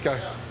 Let's go.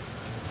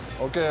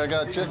 Okay, I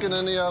got chicken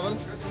in the oven.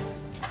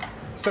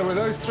 So were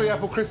those 3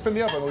 apple crisp in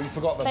the oven, or you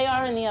forgot them? They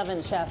are in the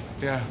oven, Chef.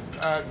 Yeah.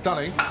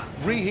 Dunning,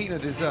 reheating a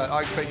dessert,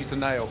 I expect you to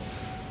nail.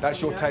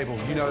 That's your table.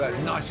 You know that,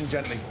 nice and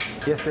gently.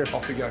 Yes, sir.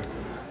 Off you go.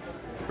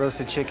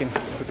 Roasted chicken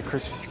with the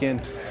crispy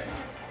skin.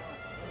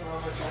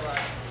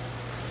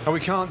 And we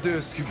can't do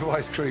a scoop of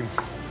ice cream.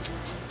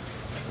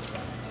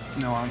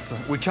 No answer.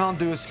 We can't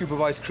do a scoop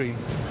of ice cream.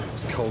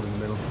 It's cold in the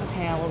middle.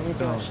 Okay, I will redo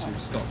No, it, Chef.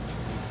 stop.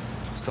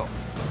 Stop.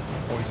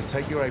 I want you to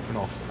take your apron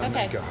off and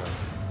then Okay. go home.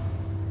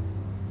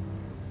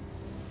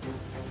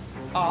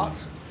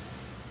 Art,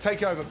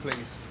 take over,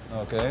 please.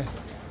 Okay.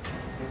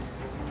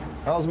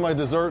 How's my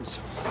desserts?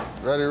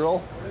 Ready to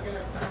roll?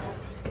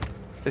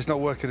 It's not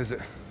working, is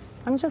it?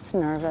 I'm just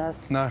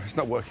nervous. No, it's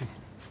not working.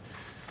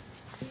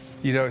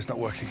 You know it's not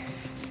working.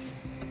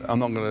 I'm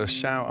not going to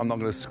shout, I'm not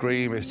going to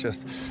scream. It's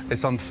just,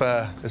 it's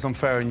unfair. It's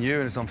unfair in you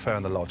and it's unfair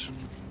in the lodge.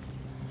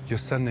 You're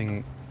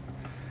sending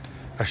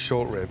a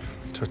short rib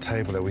to a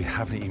table that we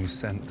haven't even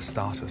sent the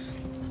starters.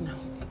 No.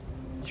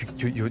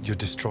 You're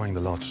destroying the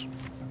lodge.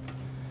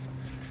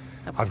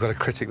 I've got a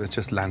critic that's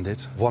just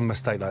landed. One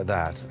mistake like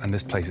that, and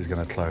this place is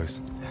going to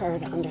close.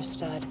 Heard,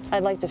 understood.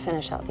 I'd like to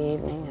finish out the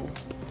evening and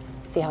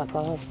see how it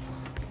goes.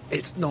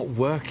 It's not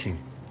working.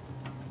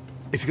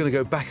 If you're going to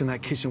go back in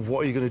that kitchen,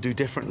 what are you going to do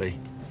differently?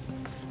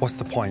 What's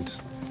the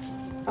point?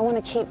 I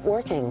want to keep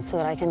working so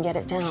that I can get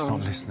it down. You're not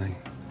listening.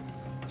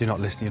 You're not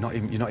listening.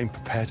 You're not even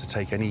prepared to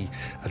take any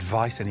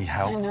advice, any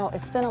help. I know.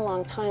 It's been a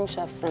long time,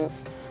 Chef,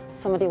 since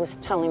somebody was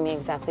telling me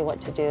exactly what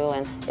to do,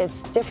 and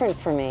it's different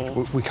for me.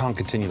 We can't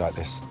continue like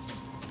this.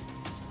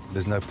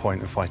 There's no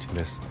point in fighting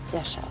this.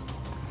 Yes, Chef.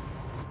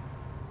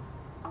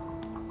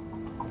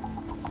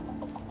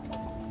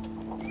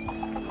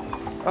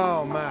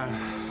 Oh, man.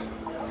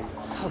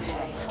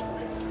 Okay.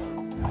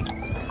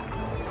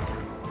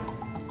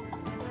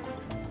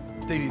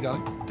 Dee Dee,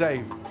 darling.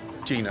 Dave,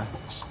 Gina,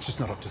 it's just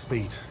not up to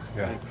speed.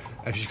 Yeah.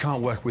 If she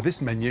can't work with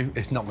this menu,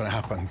 it's not going to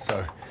happen.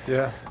 So,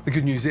 Yeah. the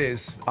good news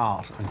is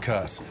Art and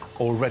Kurt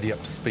already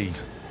up to speed.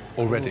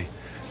 Already.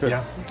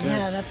 Yeah.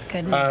 Yeah, that's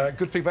good news.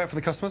 Good feedback from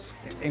the customers.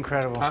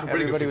 Incredible. Really good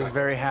Everybody was feedback.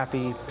 very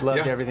happy,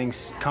 loved Yeah. everything,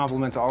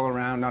 compliments all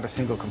around, not a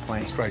single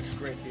complaint. It's great.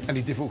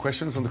 Any difficult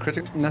questions from the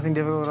critic? Nothing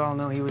difficult at all,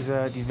 no. He's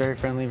very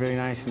friendly, very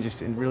nice, and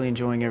just really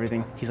enjoying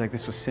everything. He's like,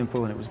 this was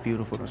simple, and it was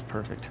beautiful, it was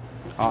perfect.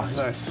 Awesome.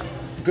 Nice.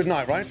 Good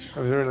night, right? It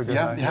was a really good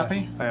Yeah, night. you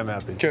happy? I am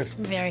happy. Good.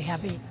 I'm very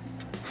happy.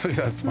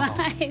 That's smart.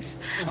 Nice.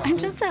 I'm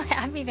just so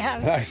happy to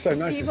have That's so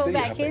nice to people see you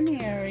back happy. in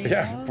here. You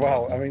Yeah, know?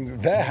 well, I mean,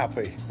 they're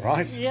happy,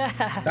 right? Yeah.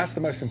 That's the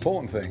most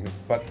important thing.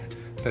 But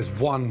there's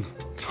one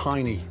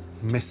tiny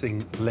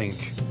missing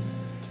link.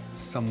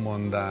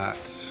 Someone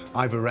that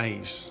I've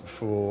arranged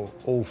for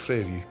all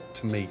 3 of you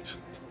to meet.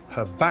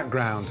 Her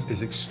background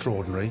is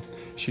extraordinary.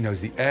 She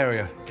knows the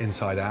area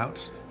inside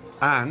out.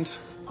 And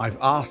I've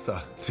asked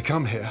her to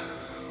come here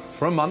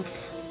for a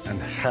month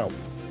and help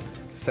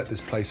set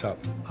this place up.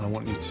 And I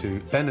want you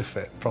to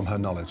benefit from her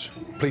knowledge.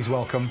 Please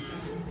welcome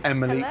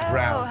Emily Hello,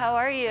 Brown. how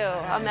are you?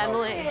 I'm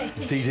Emily.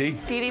 Dee Dee.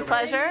 Dee Dee,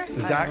 pleasure.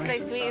 Zach.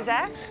 Nice to meet you,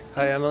 Zach.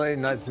 Hi, Emily.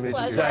 Nice to meet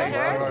you.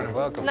 Pleasure.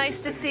 Welcome.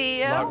 Nice to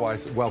see you.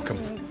 Likewise, welcome.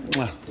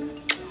 Mwah.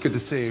 Good to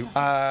see you.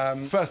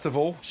 First of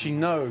all, she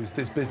knows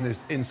this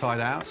business inside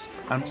out,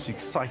 and she's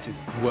excited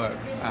to work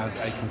as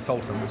a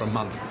consultant for a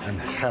month and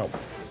help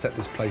set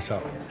this place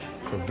up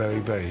for a very,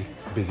 very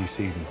busy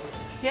season.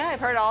 Yeah,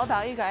 I've heard all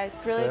about you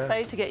guys. Really Yeah.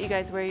 excited to get you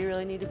guys where you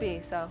really need to be,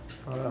 so.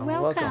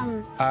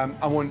 Welcome.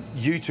 I want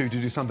you two to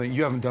do something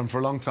you haven't done for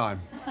a long time.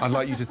 I'd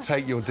like you to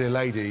take your dear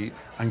lady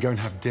and go and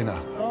have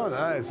dinner. Oh,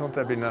 nice. Won't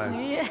that be nice?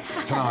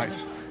 Yeah. Tonight.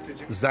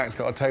 Zach's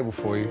got a table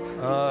for you.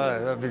 All right,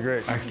 that'd be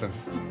great. Excellent.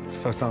 It's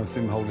the first time I've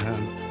seen them holding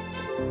hands.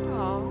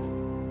 Aw.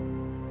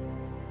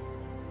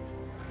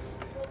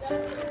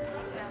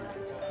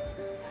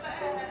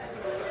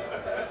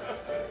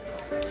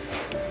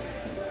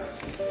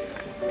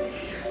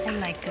 I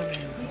like the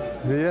rooms.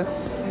 Do you?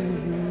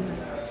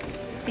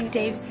 See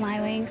Dave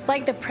smiling. It's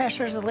like the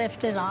pressure's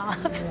lifted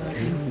off.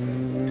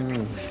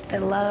 The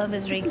love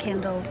is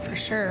rekindled for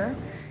sure.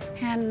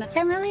 And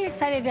I'm really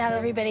excited to have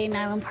everybody in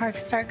Island Park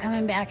start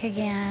coming back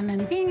again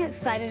and being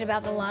excited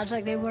about the lodge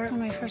like they were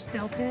when we first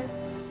built it.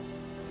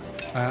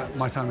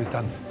 My time is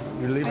done.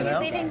 You're leaving Are now?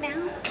 you leaving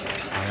now?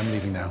 I am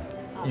leaving now.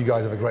 You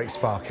guys have a great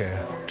spark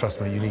here.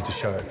 Trust me, you need to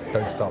show it.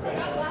 Don't stop.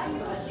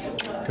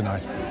 Good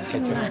night.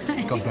 Take care.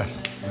 God bless.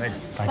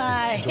 Thanks. Thank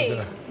Bye. you. Enjoy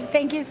dinner.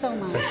 Thank you so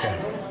much. Take care.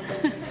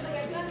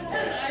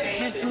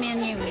 Here's to me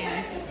and you,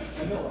 man.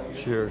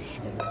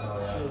 Cheers.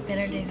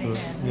 Better days ahead.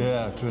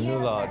 Yeah, to a new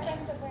lodge.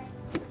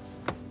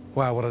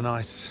 Wow, what a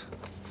night.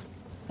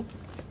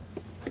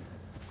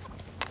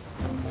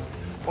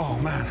 Oh,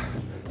 man.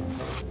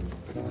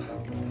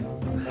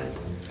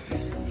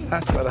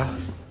 That's better.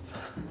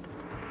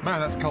 Man,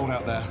 that's cold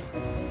out there.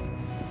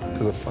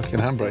 There's a fucking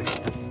handbrake.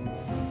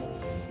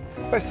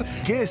 Where's the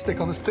gear stick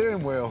on the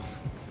steering wheel?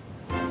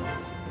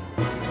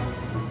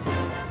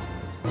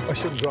 I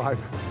should drive.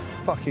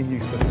 Fucking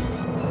useless.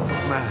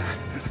 Man.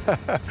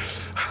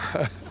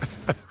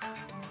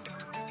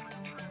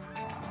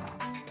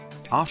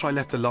 After I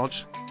left the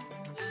lodge,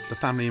 the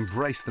family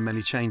embraced the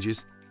many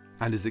changes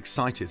and is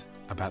excited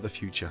about the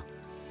future.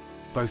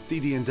 Both Dee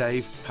Dee and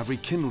Dave have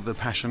rekindled their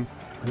passion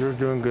You're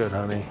doing good,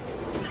 honey.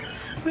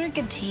 We're a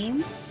good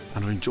team.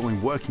 and are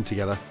enjoying working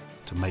together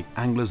to make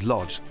Anglers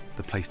Lodge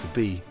the place to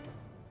be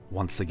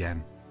once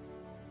again.